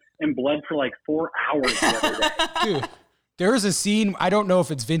floor and bled for like 4 hours the other day. Dude, there is a scene, I don't know if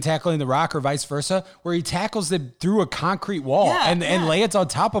it's Vin tackling The Rock or vice versa, where he tackles them through a concrete wall and lands on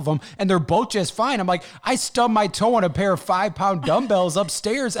top of them, and they're both just fine. I'm like, I stubbed my toe on a pair of 5-pound dumbbells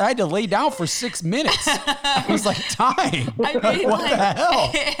upstairs, and I had to lay down for 6 minutes. I was like, time. What the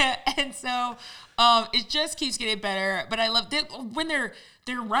hell? And so it just keeps getting better. But I love when they're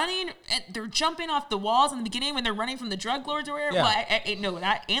running, they're jumping off the walls in the beginning when they're running from the drug lords or whatever. Yeah. Well,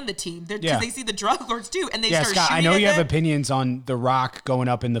 not and the team. Because they see the drug lords too, and they start Scott, shooting I know at you have them. opinions on The Rock going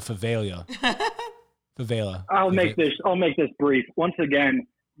up in the favela. I'll make this brief. Once again,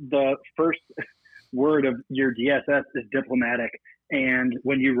 the word of your DSS is diplomatic. And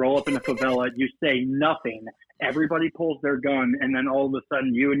when you roll up in a favela, you say nothing. Everybody pulls their gun, and then all of a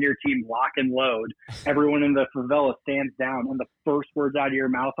sudden, you and your team lock and load. Everyone in the favela stands down, and the first words out of your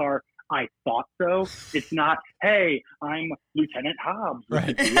mouth are, "I thought so." It's not, "Hey, I'm Lieutenant Hobbs with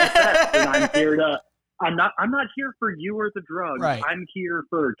the DSS, and I'm here to." I'm not here for you or the drugs. Right. I'm here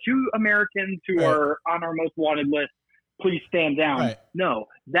for 2 Americans who are on our most wanted list. Please stand down. Right. No,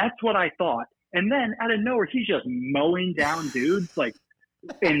 that's what I thought. And then out of nowhere, he's just mowing down dudes, like,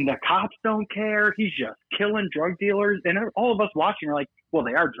 and the cops don't care. He's just killing drug dealers. And all of us watching are like, well,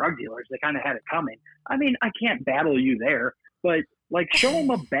 they are drug dealers. They kind of had it coming. I mean, I can't battle you there, but like, show them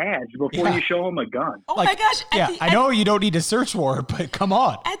a badge before you show them a gun. Oh Like, my gosh! I know you don't need to search warrant, but come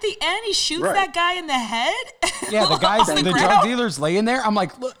on. At the end, he shoots Right. that guy in the head. Yeah, the guys, On the ground. drug dealers laying there. I'm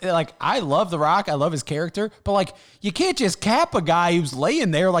like, look, like, I love The Rock. I love his character, but like, you can't just cap a guy who's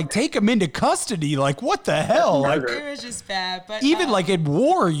laying there. Like, take him into custody. Like, what the hell? Like, It was just bad, but even like in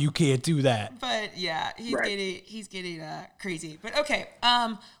war, you can't do that. But yeah, he's Right. getting crazy. But okay,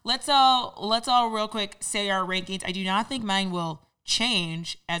 let's all real quick say our rankings. I do not think mine will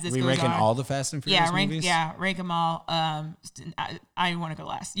change as this We goes ranking on. all the Fast and Furious movies? rank them all. I want to go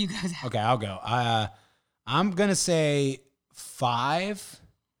last. You guys. Okay, I'll go. I'm gonna say 5,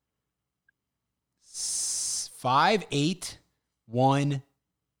 8, 1,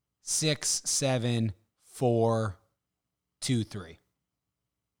 6, 7, 4, 2, 3.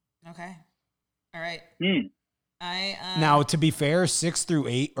 Okay. All right. I Now, to be fair, 6 through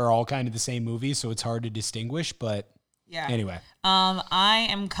 8 are all kind of the same movie, so it's hard to distinguish. But yeah. anyway, I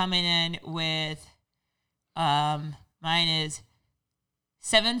am coming in with mine is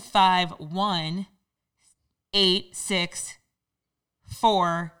 7, 5, 1, 8, 6,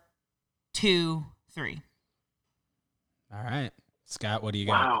 4, 2, 3. all right, Scott, what do you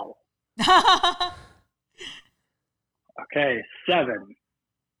got? Wow. Okay, 7,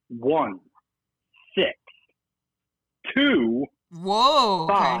 1, 6, 2, Whoa.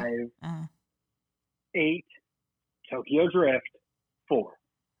 5, Okay. 8, Tokyo Drift, 4.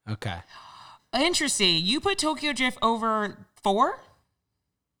 Okay, Interesting. You put Tokyo Drift over 4?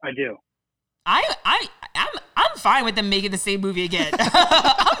 I do. I'm fine with them making the same movie again.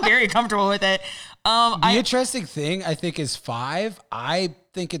 I'm very comfortable with it. the interesting thing I think is 5. I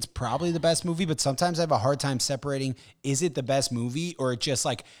think it's probably the best movie, but sometimes I have a hard time separating: is it the best movie, or it just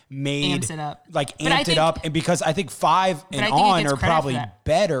like made Amps it up. like But I amped it think- up? And because I think 5 and I think it on gets are credit for probably that.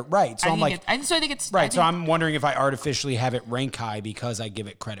 better, right? So I'm like, I think it's right. So I'm wondering if I artificially have it rank high because I give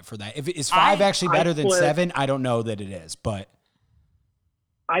it credit for that. If it is 5 actually I better than split- 7, I don't know that it is, but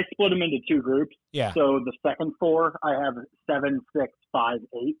I split them into 2 groups. yeah. So the second 4, I have 7, 6, 5,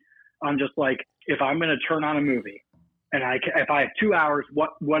 8. I'm just like, if I'm going to turn on a movie and if I have 2 hours,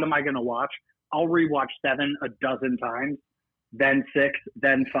 what am I going to watch? I'll rewatch 7 a dozen times, then 6,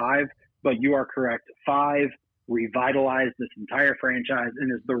 then 5. But you are correct. 5 revitalized this entire franchise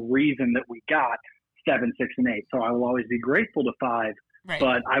and is the reason that we got 7, 6, and 8. So I will always be grateful to 5, right.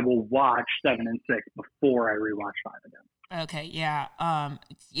 but I will watch 7 and 6 before I rewatch 5 again. Okay, yeah.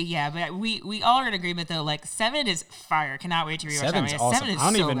 Yeah, but we all are in agreement though. Like 7 is fire. Cannot wait to rewatch 7's that. awesome. 7 is I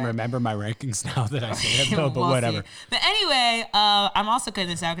don't so even good. remember my rankings now that I say it, though, but We'll whatever. see. But anyway, I'm also cutting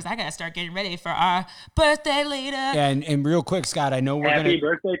this out because I gotta start getting ready for our birthday later. Yeah, and real quick, Scott, I know we're Happy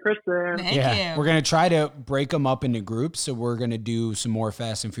gonna birthday, Kristen. Thank you. we're gonna try to break them up into groups. So we're gonna do some more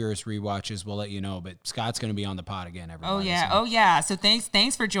Fast and Furious rewatches. We'll let you know. But Scott's gonna be on the pod again. Everybody. Oh yeah, so. oh yeah. So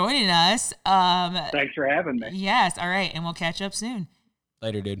thanks for joining us. Thanks for having me. Yes, all right, and we'll catch up soon.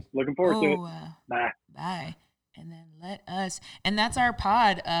 Later, dude. Looking forward to it. Bye. Bye. And then and that's our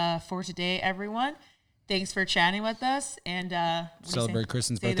pod for today, everyone. Thanks for chatting with us and Celebrate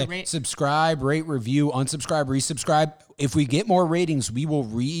Kristen's Say the birthday. Subscribe, rate, review, unsubscribe, resubscribe. If we get more ratings, we will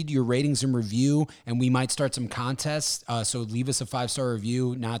read your ratings and review, and we might start some contests. So leave us a 5-star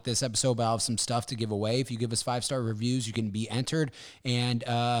review. Not this episode, but I'll have some stuff to give away. If you give us 5-star reviews, you can be entered. And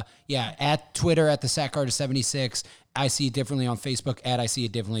at Twitter at the Sack Artist 76. I See It Differently on Facebook, at I See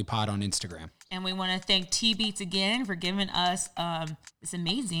It Differently Pod on Instagram. And we want to thank T Beats again for giving us this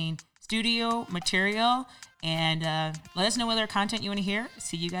amazing studio material. And let us know what other content you want to hear.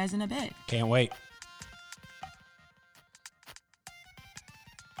 See you guys in a bit. Can't wait.